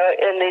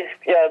 in these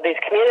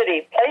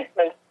community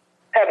placements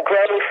have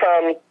grown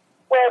from,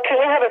 well, can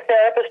we have a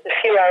therapist a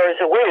few hours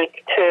a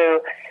week,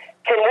 to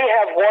can we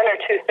have one or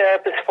two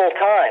therapists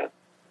full-time?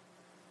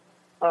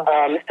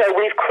 So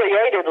we've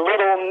created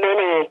little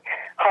mini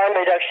harm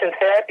reduction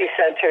therapy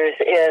centers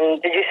in,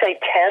 did you say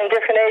 10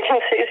 different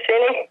agencies,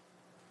 Jeannie?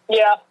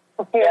 Yeah,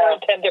 we're in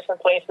 10 different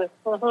places.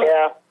 Mm-hmm.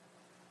 Yeah.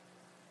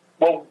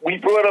 Well, we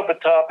brought up a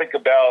topic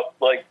about,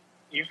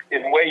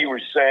 in a way you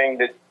were saying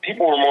that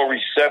people were more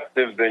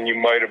receptive than you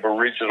might have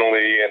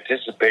originally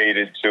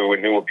anticipated to a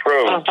new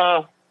approach.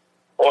 Uh-huh.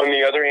 On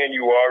the other hand,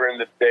 you are in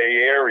the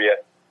Bay Area.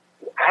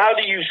 How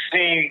do you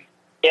see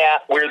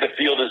where the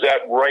field is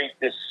at right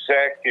this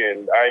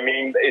second? I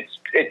mean,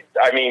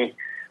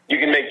 you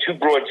can make two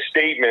broad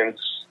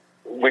statements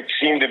which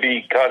seem to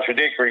be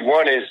contradictory.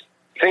 One is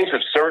things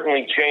have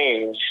certainly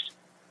changed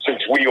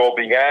since we all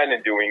began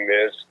in doing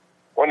this.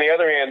 On the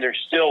other hand, there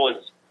still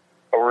is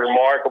a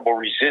remarkable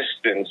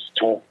resistance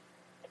to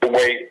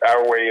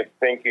our way of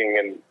thinking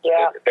and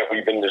that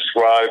we've been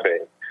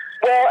describing.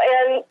 Well,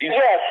 and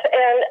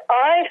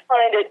I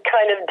find it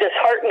kind of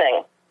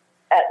disheartening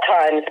at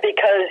times,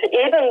 because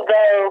even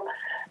though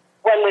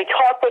when we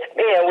talk with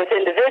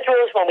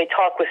individuals, when we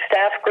talk with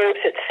staff groups,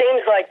 it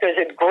seems like there's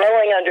a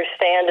growing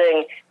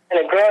understanding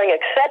and a growing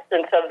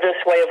acceptance of this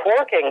way of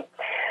working.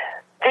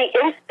 The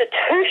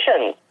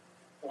institutions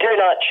do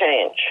not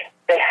change.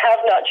 They have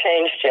not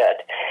changed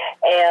yet.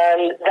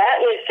 And that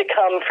needs to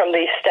come from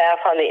the staff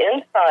on the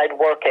inside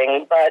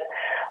working. But,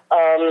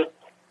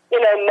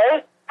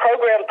 most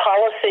program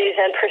policies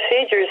and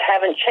procedures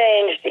haven't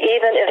changed,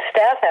 even if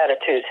staff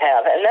attitudes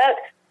have. And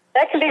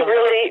that can be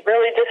really,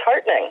 really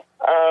disheartening.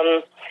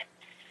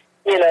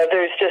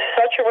 There's just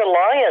such a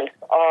reliance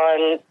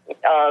on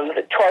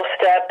the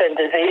 12-step and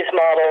disease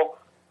model,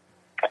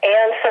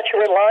 and such a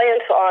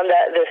reliance on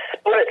the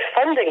split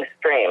funding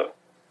stream,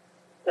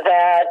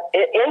 that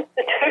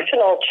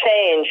institutional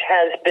change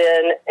has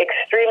been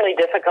extremely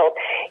difficult,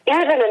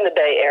 even in the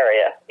Bay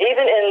Area,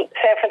 even in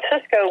San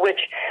Francisco,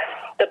 which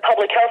the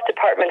Public Health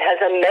Department has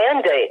a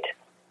mandate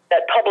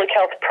that public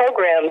health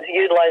programs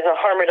utilize a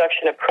harm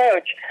reduction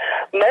approach.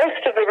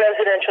 Most of the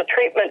residential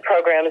treatment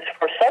programs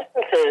for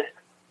substances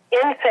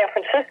in San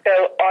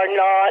Francisco are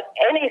not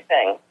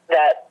anything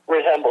that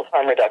resembles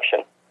harm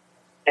reduction.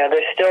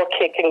 They're still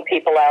kicking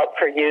people out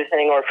for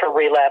using or for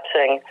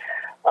relapsing.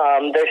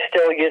 They're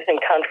still using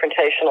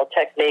confrontational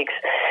techniques.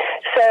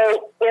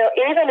 So,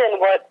 even in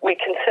what we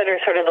consider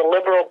sort of the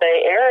liberal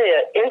Bay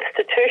Area,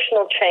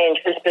 institutional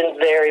change has been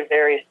very,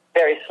 very,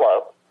 very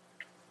slow.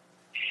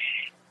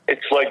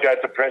 It's like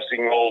that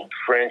depressing old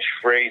French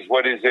phrase.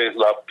 What is it?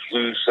 La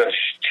plus ça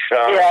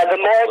change. Yeah, the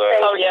more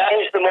things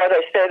change, the more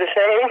they stay the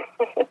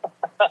same.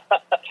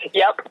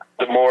 Yep.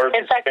 The more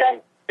in fact,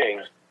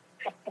 things.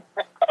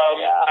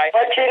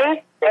 What,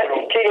 Judy?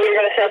 Judy, you're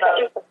going to say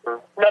something?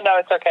 No,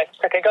 it's okay.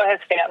 Okay, go ahead,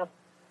 Stanton.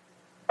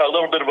 A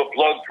little bit of a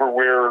plug for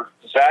where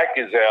Zach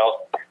is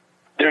out.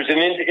 There's an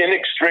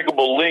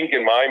inextricable link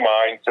in my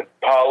mind to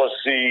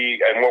policy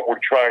and what we're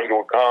trying to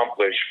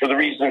accomplish. For the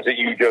reasons that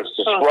you just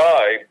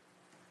described,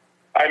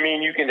 I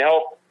mean, you can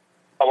help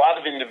a lot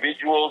of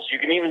individuals. You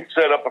can even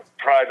set up a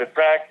private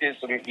practice.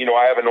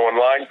 I have an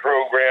online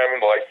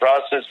program, a life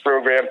process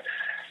program.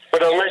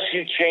 But unless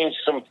you change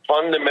some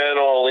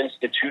fundamental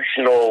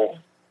institutional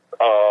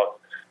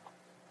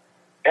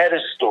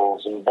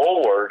pedestals and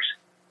bulwarks,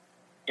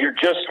 you're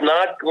just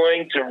not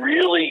going to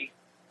really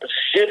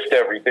shift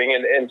everything.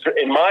 And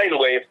in my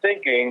way of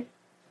thinking,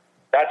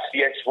 that's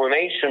the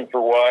explanation for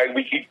why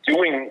we keep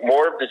doing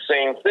more of the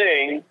same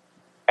thing.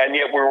 And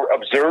yet we're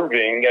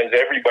observing, as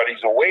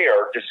everybody's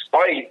aware,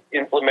 despite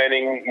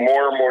implementing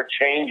more and more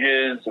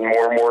changes and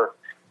more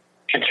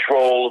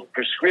control of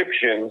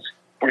prescriptions,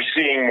 we're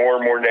seeing more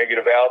and more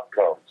negative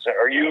outcomes.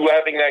 Are you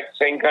having that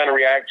same kind of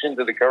reaction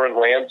to the current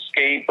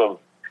landscape of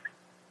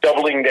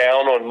doubling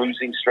down on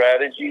losing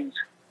strategies?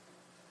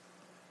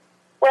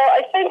 Well,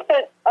 I think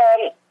that,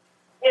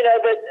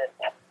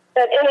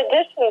 that in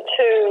addition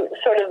to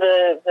sort of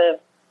the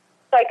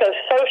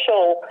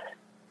psychosocial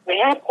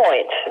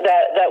viewpoint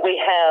that we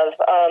have,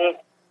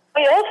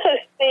 we also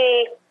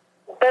see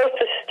both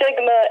the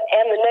stigma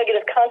and the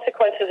negative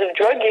consequences of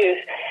drug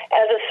use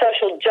as a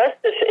social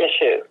justice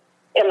issue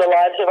in the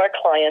lives of our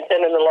clients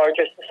and in the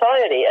larger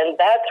society. And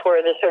that's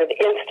where the sort of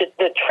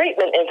the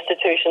treatment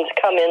institutions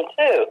come in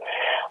too.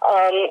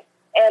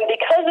 And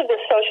because of the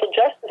social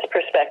justice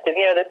perspective,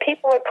 that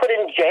people are put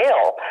in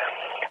jail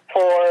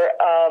for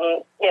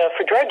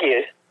drug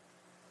use,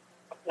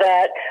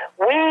 that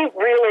we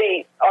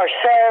really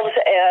ourselves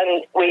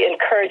and we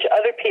encourage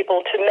other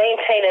people to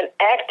maintain an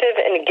active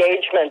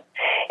engagement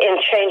in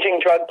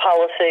changing drug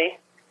policy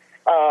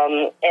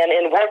and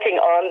in working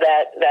on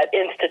that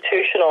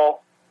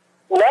institutional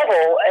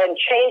level and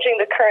changing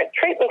the current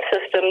treatment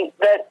system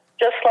that,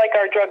 just like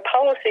our drug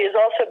policy, is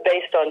also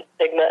based on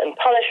stigma and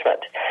punishment.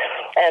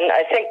 And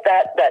I think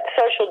that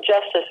social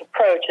justice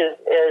approach is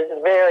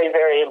very,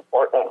 very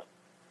important.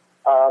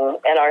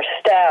 And our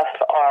staff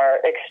are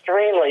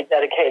extremely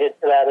dedicated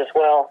to that as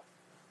well.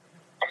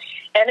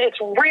 And it's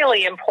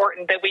really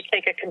important that we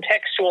take a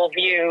contextual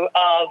view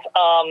of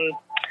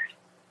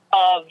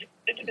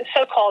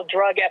so-called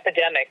drug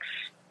epidemics.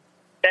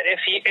 That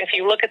if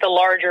you look at the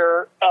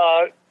larger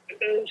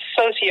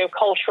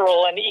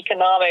sociocultural and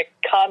economic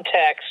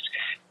context,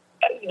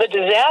 the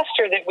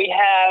disaster that we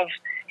have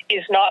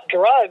is not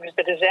drugs.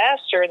 The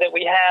disaster that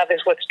we have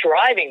is what's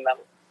driving them.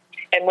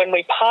 And when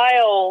we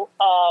pile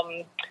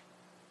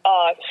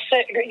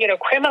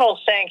criminal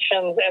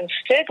sanctions and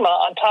stigma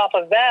on top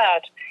of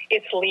that,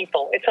 it's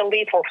lethal. It's a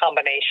lethal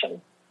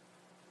combination.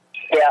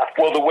 Yeah.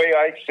 Well, the way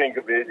I think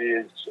of it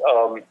is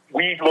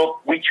we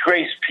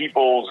trace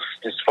people's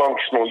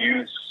dysfunctional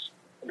use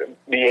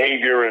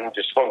behavior and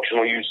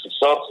dysfunctional use of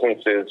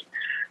substances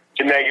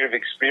to negative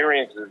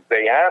experiences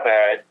they have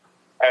had.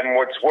 And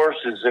what's worse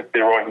is if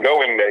they're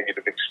ongoing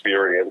negative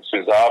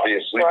experiences,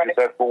 obviously, because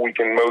that's what we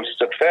can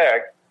most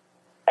affect.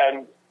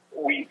 And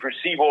we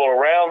perceive all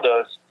around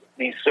us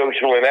these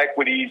social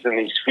inequities and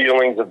these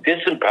feelings of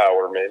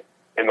disempowerment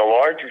in the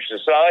larger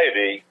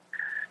society.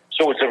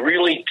 So it's a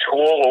really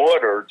tall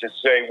order to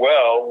say,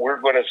 well, we're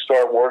going to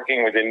start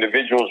working with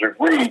individuals or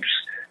groups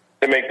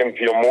to make them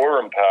feel more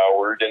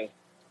empowered and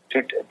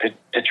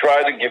to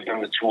try to give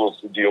them the tools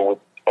to deal with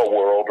a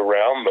world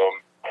around them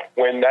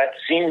when they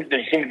seem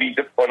to be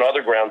on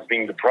other grounds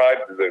being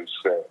deprived of those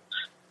things.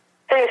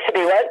 Seems to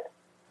be what?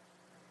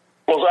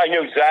 Well, I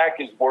know Zach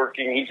is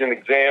working. He's an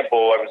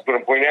example. I was going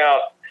to point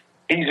out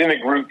he's in a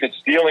group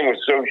that's dealing with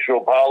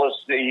social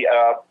policy,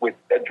 with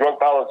drug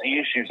policy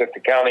issues at the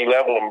county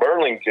level in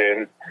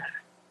Burlington.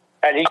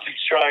 And he's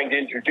trying to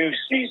introduce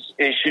these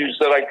issues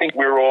that I think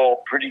we're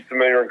all pretty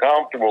familiar and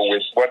comfortable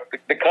with, what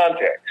the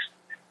context.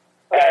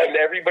 And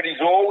everybody's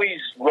always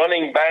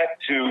running back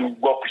to,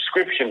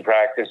 prescription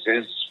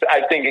practices.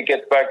 I think it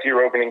gets back to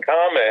your opening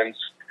comments.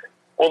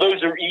 Well,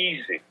 those are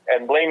easy,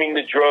 and blaming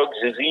the drugs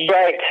is easy.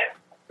 Right.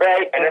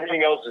 And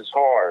everything else is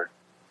hard.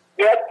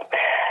 Yep.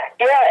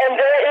 Yeah, and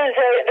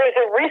there's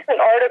a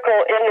recent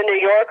article in the New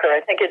Yorker.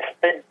 I think it's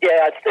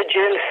the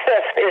June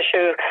 5th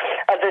issue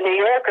of the New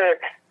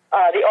Yorker.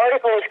 The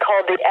article is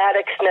called "The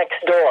Addicts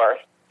Next Door."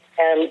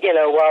 And,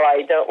 while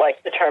I don't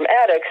like the term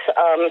addicts,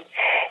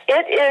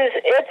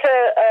 it's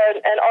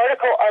an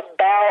article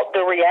about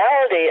the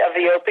reality of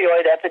the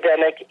opioid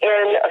epidemic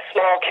in a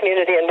small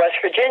community in West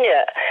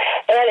Virginia.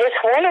 And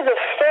it's one of the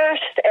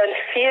first and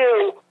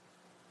few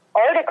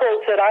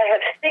articles that I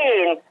have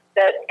seen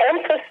that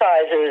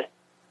emphasizes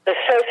the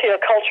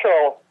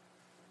sociocultural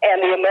and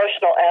the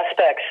emotional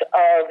aspects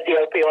of the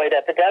opioid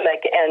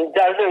epidemic and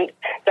doesn't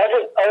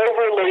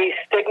overly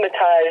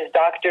stigmatize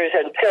doctors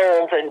and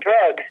pills and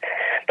drugs,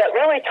 but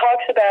really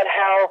talks about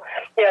how,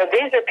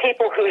 these are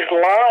people whose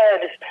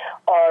lives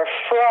are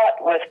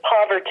fraught with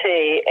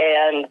poverty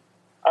and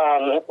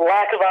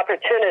lack of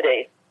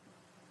opportunity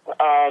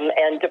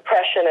and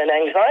depression and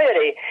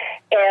anxiety.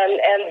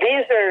 And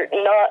these are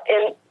not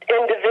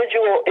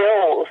individual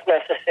ills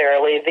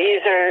necessarily.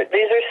 These are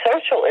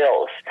social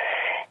ills.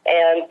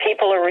 And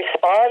people are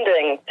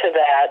responding to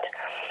that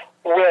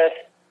with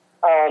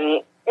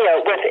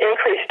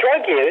increased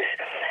drug use,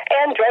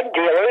 and drug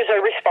dealers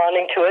are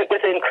responding to it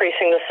with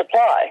increasing the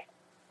supply.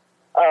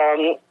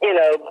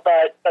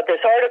 But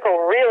this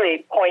article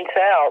really points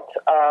out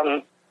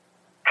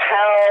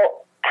how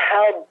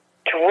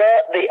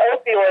the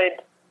opioid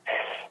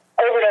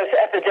overdose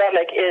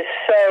epidemic is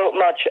so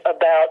much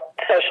about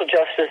social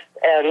justice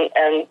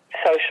and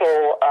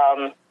social,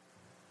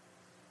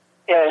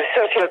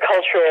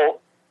 sociocultural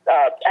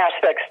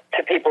aspects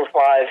to people's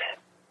lives,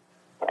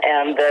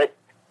 and that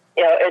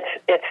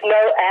it's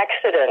no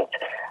accident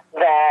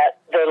that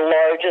the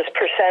largest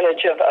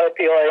percentage of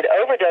opioid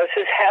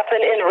overdoses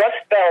happen in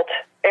Rust Belt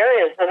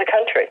areas of the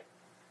country.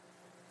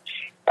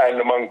 and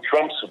among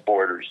Trump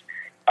supporters.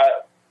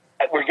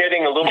 We're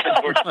getting a little bit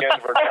towards the end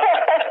of our time.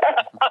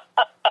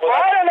 Well,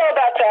 I don't know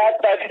about that,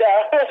 but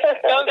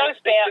don't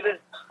stand.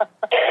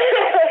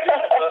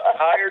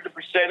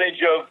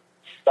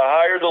 The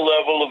higher the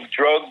level of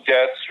drug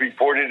deaths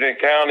reported in a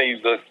county,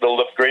 the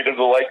greater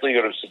the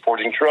likelihood of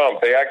supporting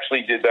Trump. They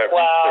actually did that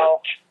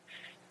research.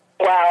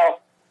 Wow.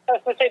 I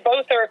was going to say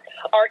both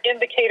are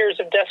indicators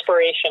of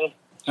desperation.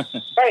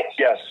 Right.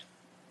 Yes.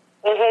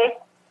 Mm-hmm.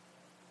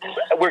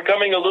 We're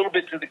coming a little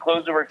bit to the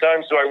close of our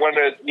time, so I want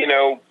to,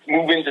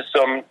 move into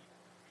some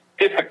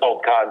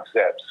difficult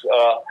concepts.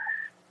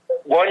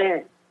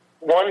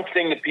 One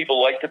thing that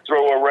people like to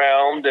throw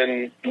around,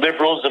 and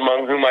liberals,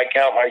 among whom I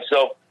count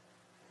myself,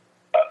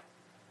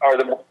 are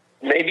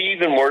maybe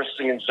even worse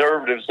than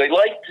conservatives. They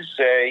like to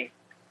say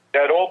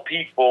that all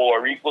people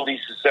are equally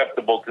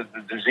susceptible to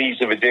the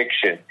disease of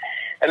addiction.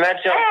 And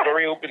that sounds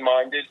very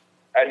open-minded,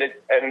 and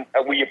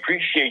we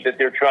appreciate that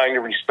they're trying to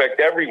respect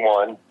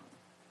everyone,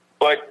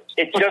 but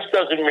it just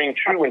doesn't ring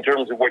true in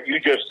terms of what you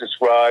just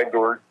described.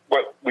 Or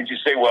what would you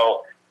say?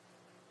 Well,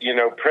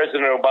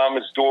 President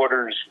Obama's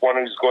daughter's one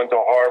who's going to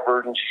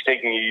Harvard and she's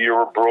taking a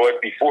year abroad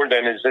before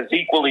then is as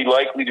equally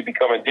likely to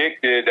become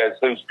addicted as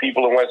those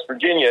people in West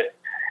Virginia.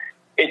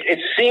 It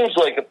seems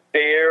like a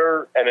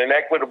fair and an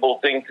equitable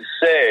thing to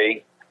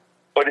say,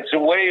 but it's a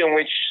way in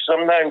which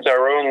sometimes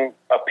our own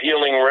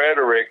appealing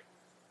rhetoric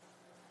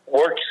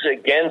works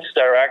against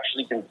our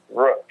actually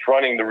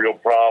confronting the real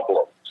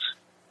problems.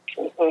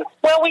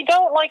 Well, we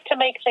don't like to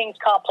make things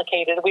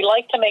complicated. We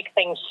like to make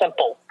things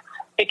simple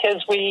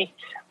because we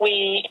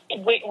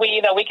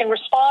can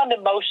respond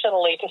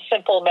emotionally to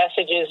simple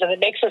messages, and it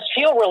makes us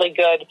feel really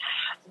good.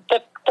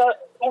 But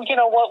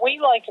what we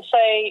like to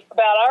say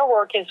about our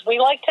work is we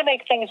like to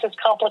make things as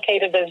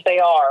complicated as they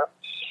are,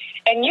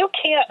 and you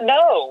can't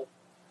know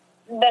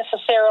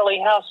necessarily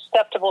how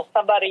susceptible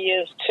somebody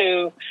is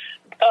to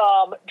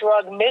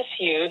drug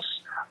misuse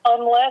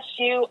unless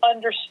you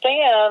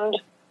understand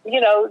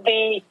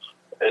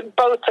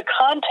both the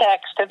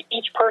context of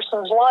each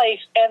person's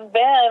life and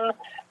then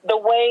the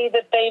way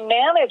that they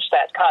manage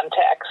that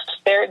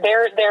context, their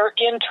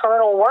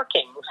internal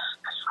workings,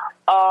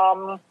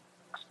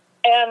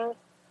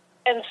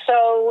 and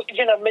so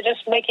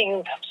just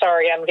making.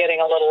 Sorry, I'm getting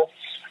a little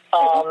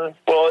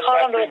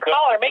caught under the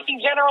collar.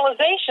 Making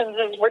generalizations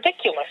is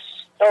ridiculous.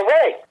 Oh,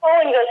 right.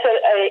 Calling this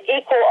an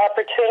equal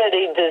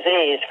opportunity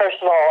disease. First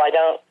of all, I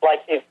don't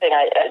like the thing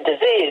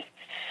disease.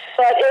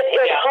 But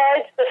it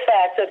hides the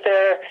fact that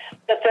there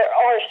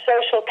are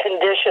social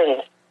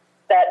conditions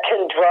that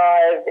can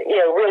drive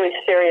really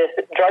serious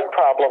drug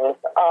problems.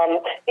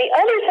 The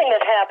other thing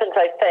that happens,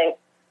 I think,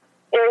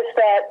 is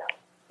that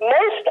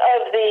most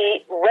of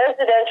the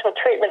residential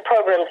treatment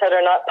programs that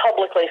are not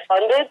publicly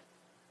funded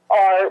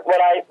are what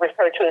I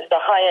refer to as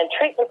the high-end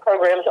treatment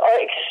programs are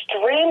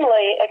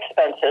extremely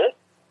expensive.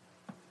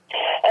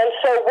 And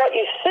so what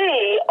you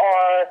see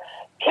are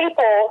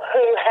people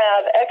who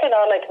have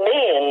economic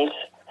means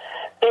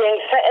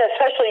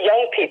especially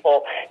young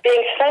people,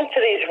 being sent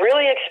to these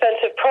really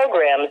expensive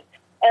programs,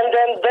 and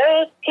then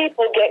those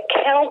people get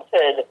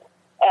counted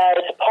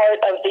as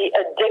part of the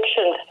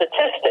addiction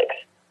statistics.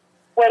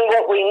 When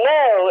what we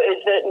know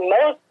is that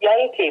most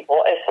young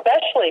people,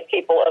 especially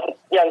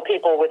young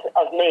people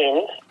of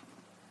means,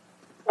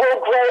 will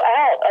grow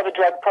out of a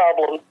drug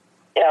problem,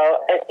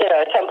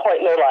 at some point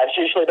in their lives,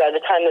 usually by the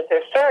time that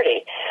they're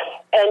 30.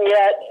 And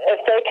yet,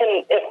 if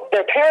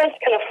their parents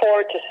can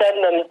afford to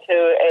send them to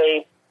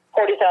a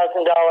 $40,000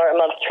 a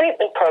month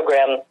treatment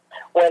program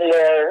when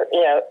they're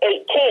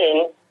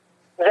 18,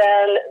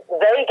 then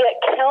they get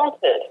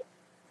counted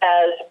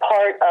as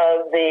part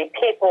of the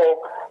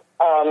people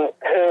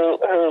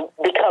who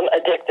become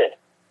addicted.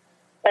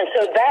 And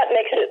so that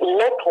makes it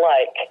look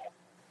like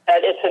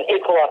that it's an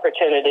equal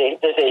opportunity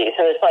disease.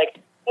 And it's like,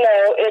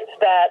 no, it's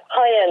that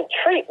high-end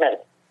treatment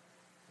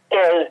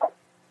is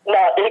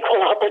not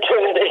equal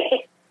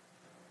opportunity.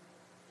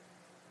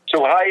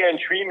 So high-end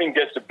treatment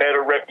gets a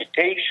better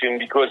reputation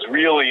because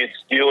really it's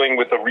dealing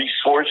with a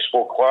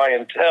resourceful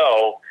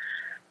clientele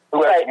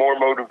who has more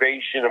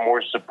motivation and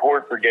more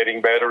support for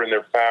getting better in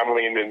their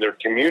family and in their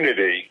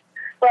community.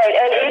 Right,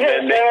 and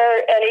even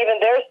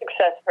their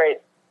success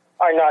rates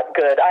are not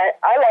good. I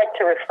like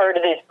to refer to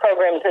these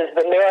programs as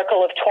the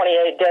miracle of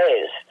 28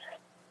 days.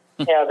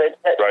 That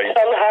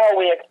somehow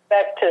we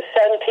expect to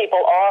send people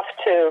off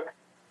to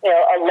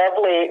a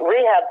lovely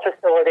rehab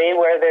facility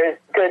where there's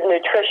good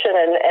nutrition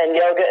and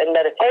yoga and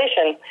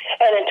meditation,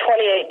 and in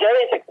 28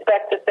 days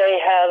expect that they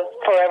have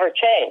forever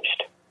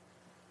changed.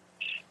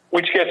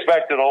 Which gets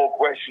back to the whole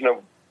question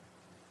of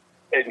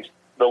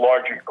the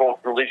larger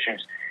cultural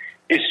issues.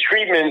 Is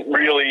treatment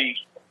really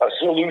a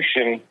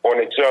solution on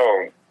its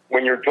own?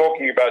 When you're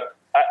talking about,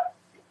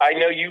 I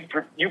know you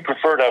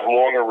prefer to have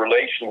longer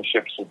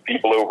relationships with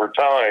people over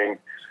time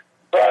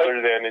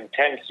rather than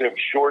intensive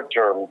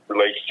short-term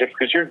relationships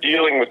because you're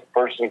dealing with a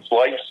person's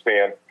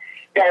lifespan.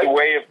 It's a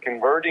way of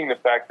converting the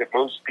fact that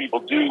most people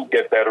do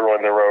get better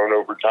on their own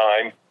over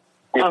time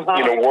with,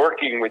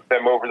 working with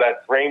them over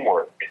that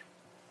framework.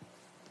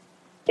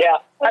 Yeah.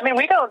 I mean,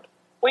 we don't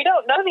we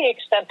don't know the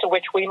extent to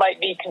which we might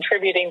be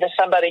contributing to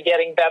somebody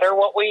getting better.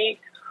 What we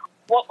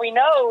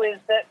know is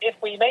that if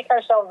we make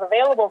ourselves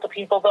available to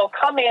people, they'll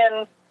come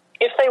in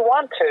if they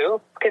want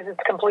to, because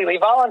it's completely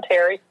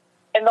voluntary,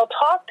 and they'll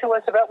talk to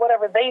us about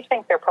whatever they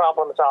think their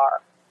problems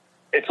are.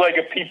 It's like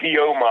a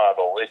PPO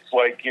model. It's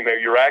like,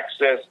 you're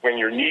accessed when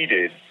you're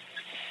needed.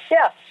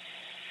 Yeah.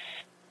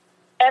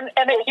 And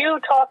if you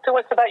talk to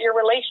us about your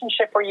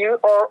relationship, or you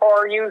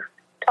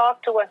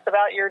talk to us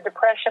about your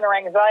depression or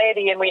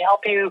anxiety, and we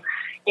help you,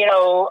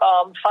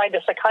 find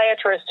a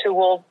psychiatrist who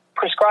will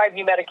prescribe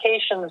you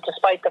medications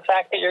despite the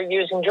fact that you're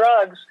using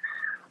drugs,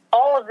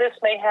 all of this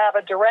may have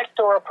a direct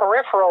or a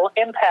peripheral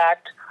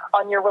impact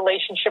on your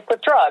relationship with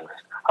drugs.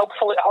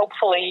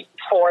 Hopefully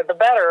for the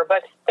better,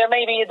 but there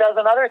may be a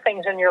dozen other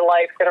things in your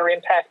life that are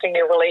impacting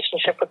your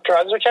relationship with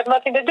drugs, which have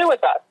nothing to do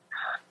with us.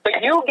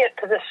 But you get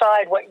to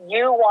decide what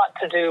you want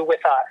to do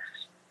with us.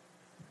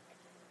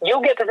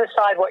 You get to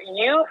decide what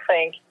you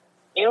think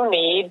you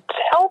need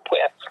help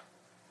with,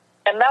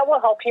 and that will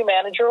help you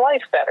manage your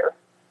life better.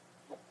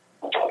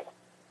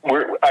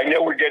 I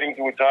know we're getting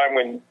to a time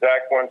when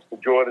Zach wants to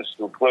draw this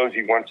to a close.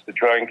 He wants to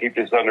try and keep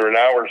this under an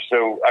hour.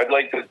 So I'd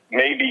like to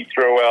maybe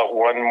throw out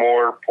one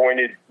more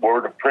pointed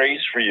word of praise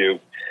for you.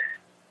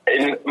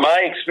 In my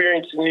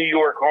experience in New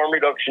York, harm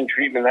reduction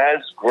treatment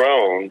has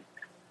grown,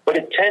 but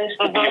it tends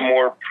to be a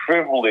more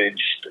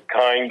privileged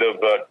kind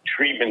of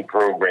treatment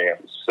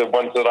programs. The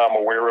ones that I'm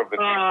aware of,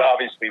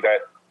 obviously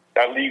that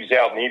leaves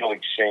out needle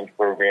exchange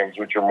programs,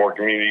 which are more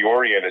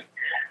community-oriented.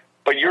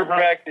 But your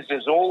practice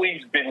has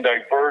always been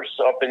diverse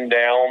up and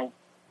down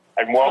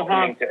and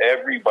welcoming to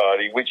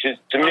everybody, which is,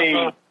 to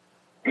me,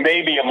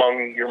 maybe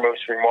among your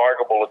most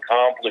remarkable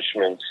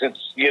accomplishments. It's,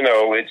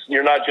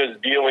 you're not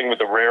just dealing with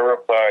a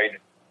rarefied,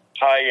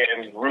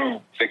 high-end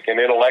group that can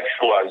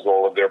intellectualize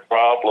all of their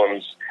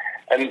problems,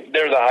 and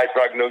they're the high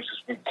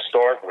prognosis group to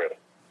start with.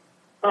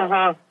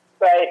 Right.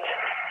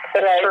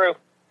 That's true.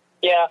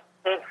 Yeah.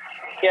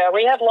 Yeah,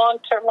 we have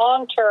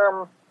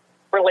long-term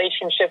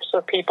relationships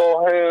with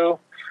people who,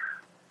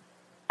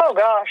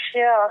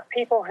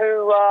 people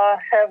who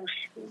have,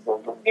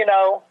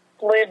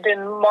 lived in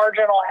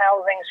marginal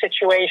housing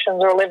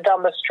situations or lived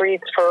on the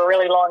streets for a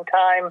really long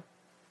time,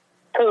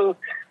 whose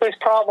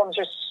problems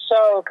are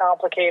so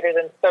complicated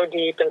and so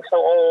deep and so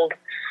old.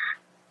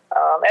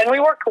 And we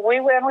work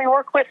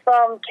with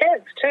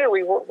kids too.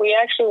 We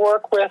actually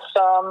work with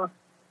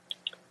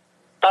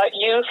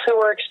youth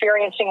who are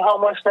experiencing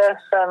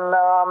homelessness,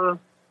 and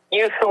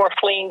youth who are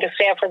fleeing to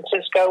San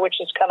Francisco, which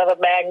is kind of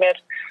a magnet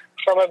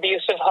from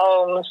abusive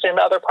homes in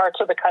other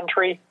parts of the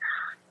country.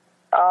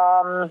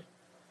 And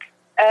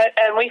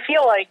we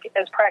feel like,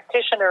 as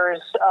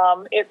practitioners,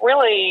 it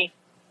really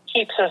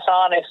keeps us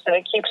honest and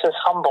it keeps us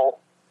humble.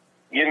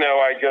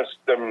 I just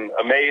am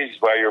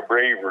amazed by your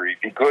bravery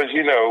because,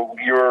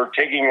 you're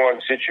taking on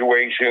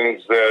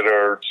situations that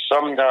are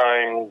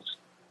sometimes,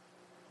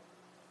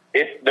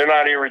 they're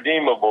not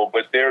irredeemable,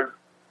 but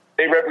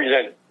they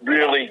represent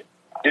really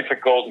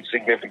difficult and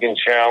significant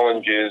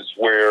challenges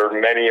where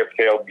many have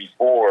failed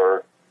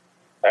before.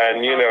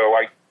 And,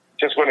 I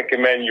just want to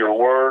commend your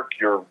work,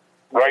 your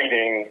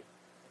writing,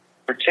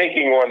 for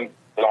taking on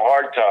the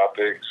hard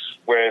topics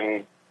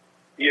when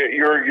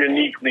you're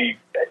uniquely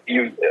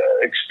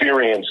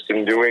experienced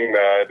in doing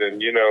that. And,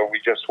 we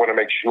just want to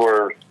make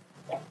sure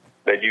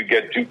that you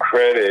get due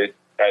credit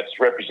that's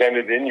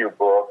represented in your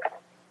book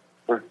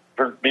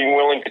for being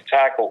willing to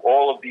tackle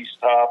all of these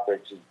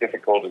topics, as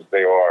difficult as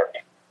they are.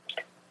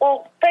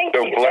 Well, thank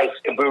you. So bless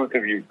the both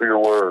of you for your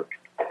work.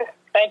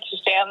 Thank you,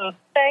 Stanton.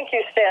 Thank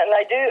you, Stanton.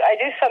 I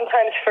do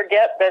sometimes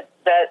forget that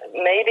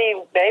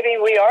maybe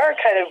we are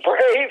kind of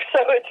brave,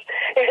 so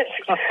it's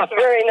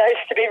very nice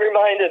to be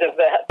reminded of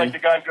that. Like the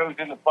guy goes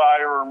in the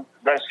fire and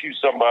rescues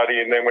somebody,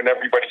 and then when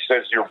everybody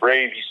says you're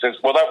brave, he says,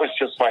 well, that was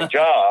just my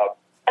job.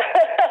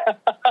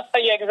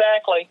 Yeah,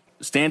 exactly.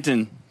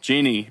 Stanton,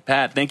 Jeannie,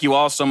 Pat, thank you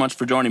all so much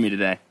for joining me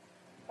today.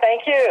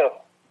 Thank you.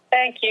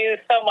 Thank you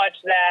so much,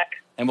 Zach.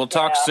 And we'll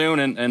talk soon,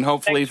 and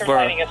hopefully for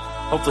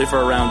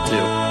a round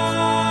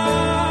two.